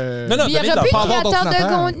 puis... Non, Il y donnez aurait pu pas être avoir créateur de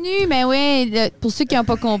d'ordinateur. contenu, mais oui, pour ceux qui n'ont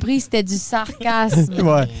pas compris, c'était du sarcasme.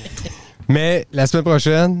 Ouais. Mais la semaine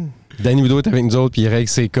prochaine, Danny Boudreau est avec nous autres, puis il règle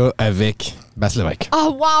ses cas avec Basse Levesque.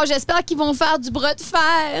 Oh wow, j'espère qu'ils vont faire du bras de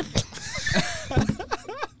fer.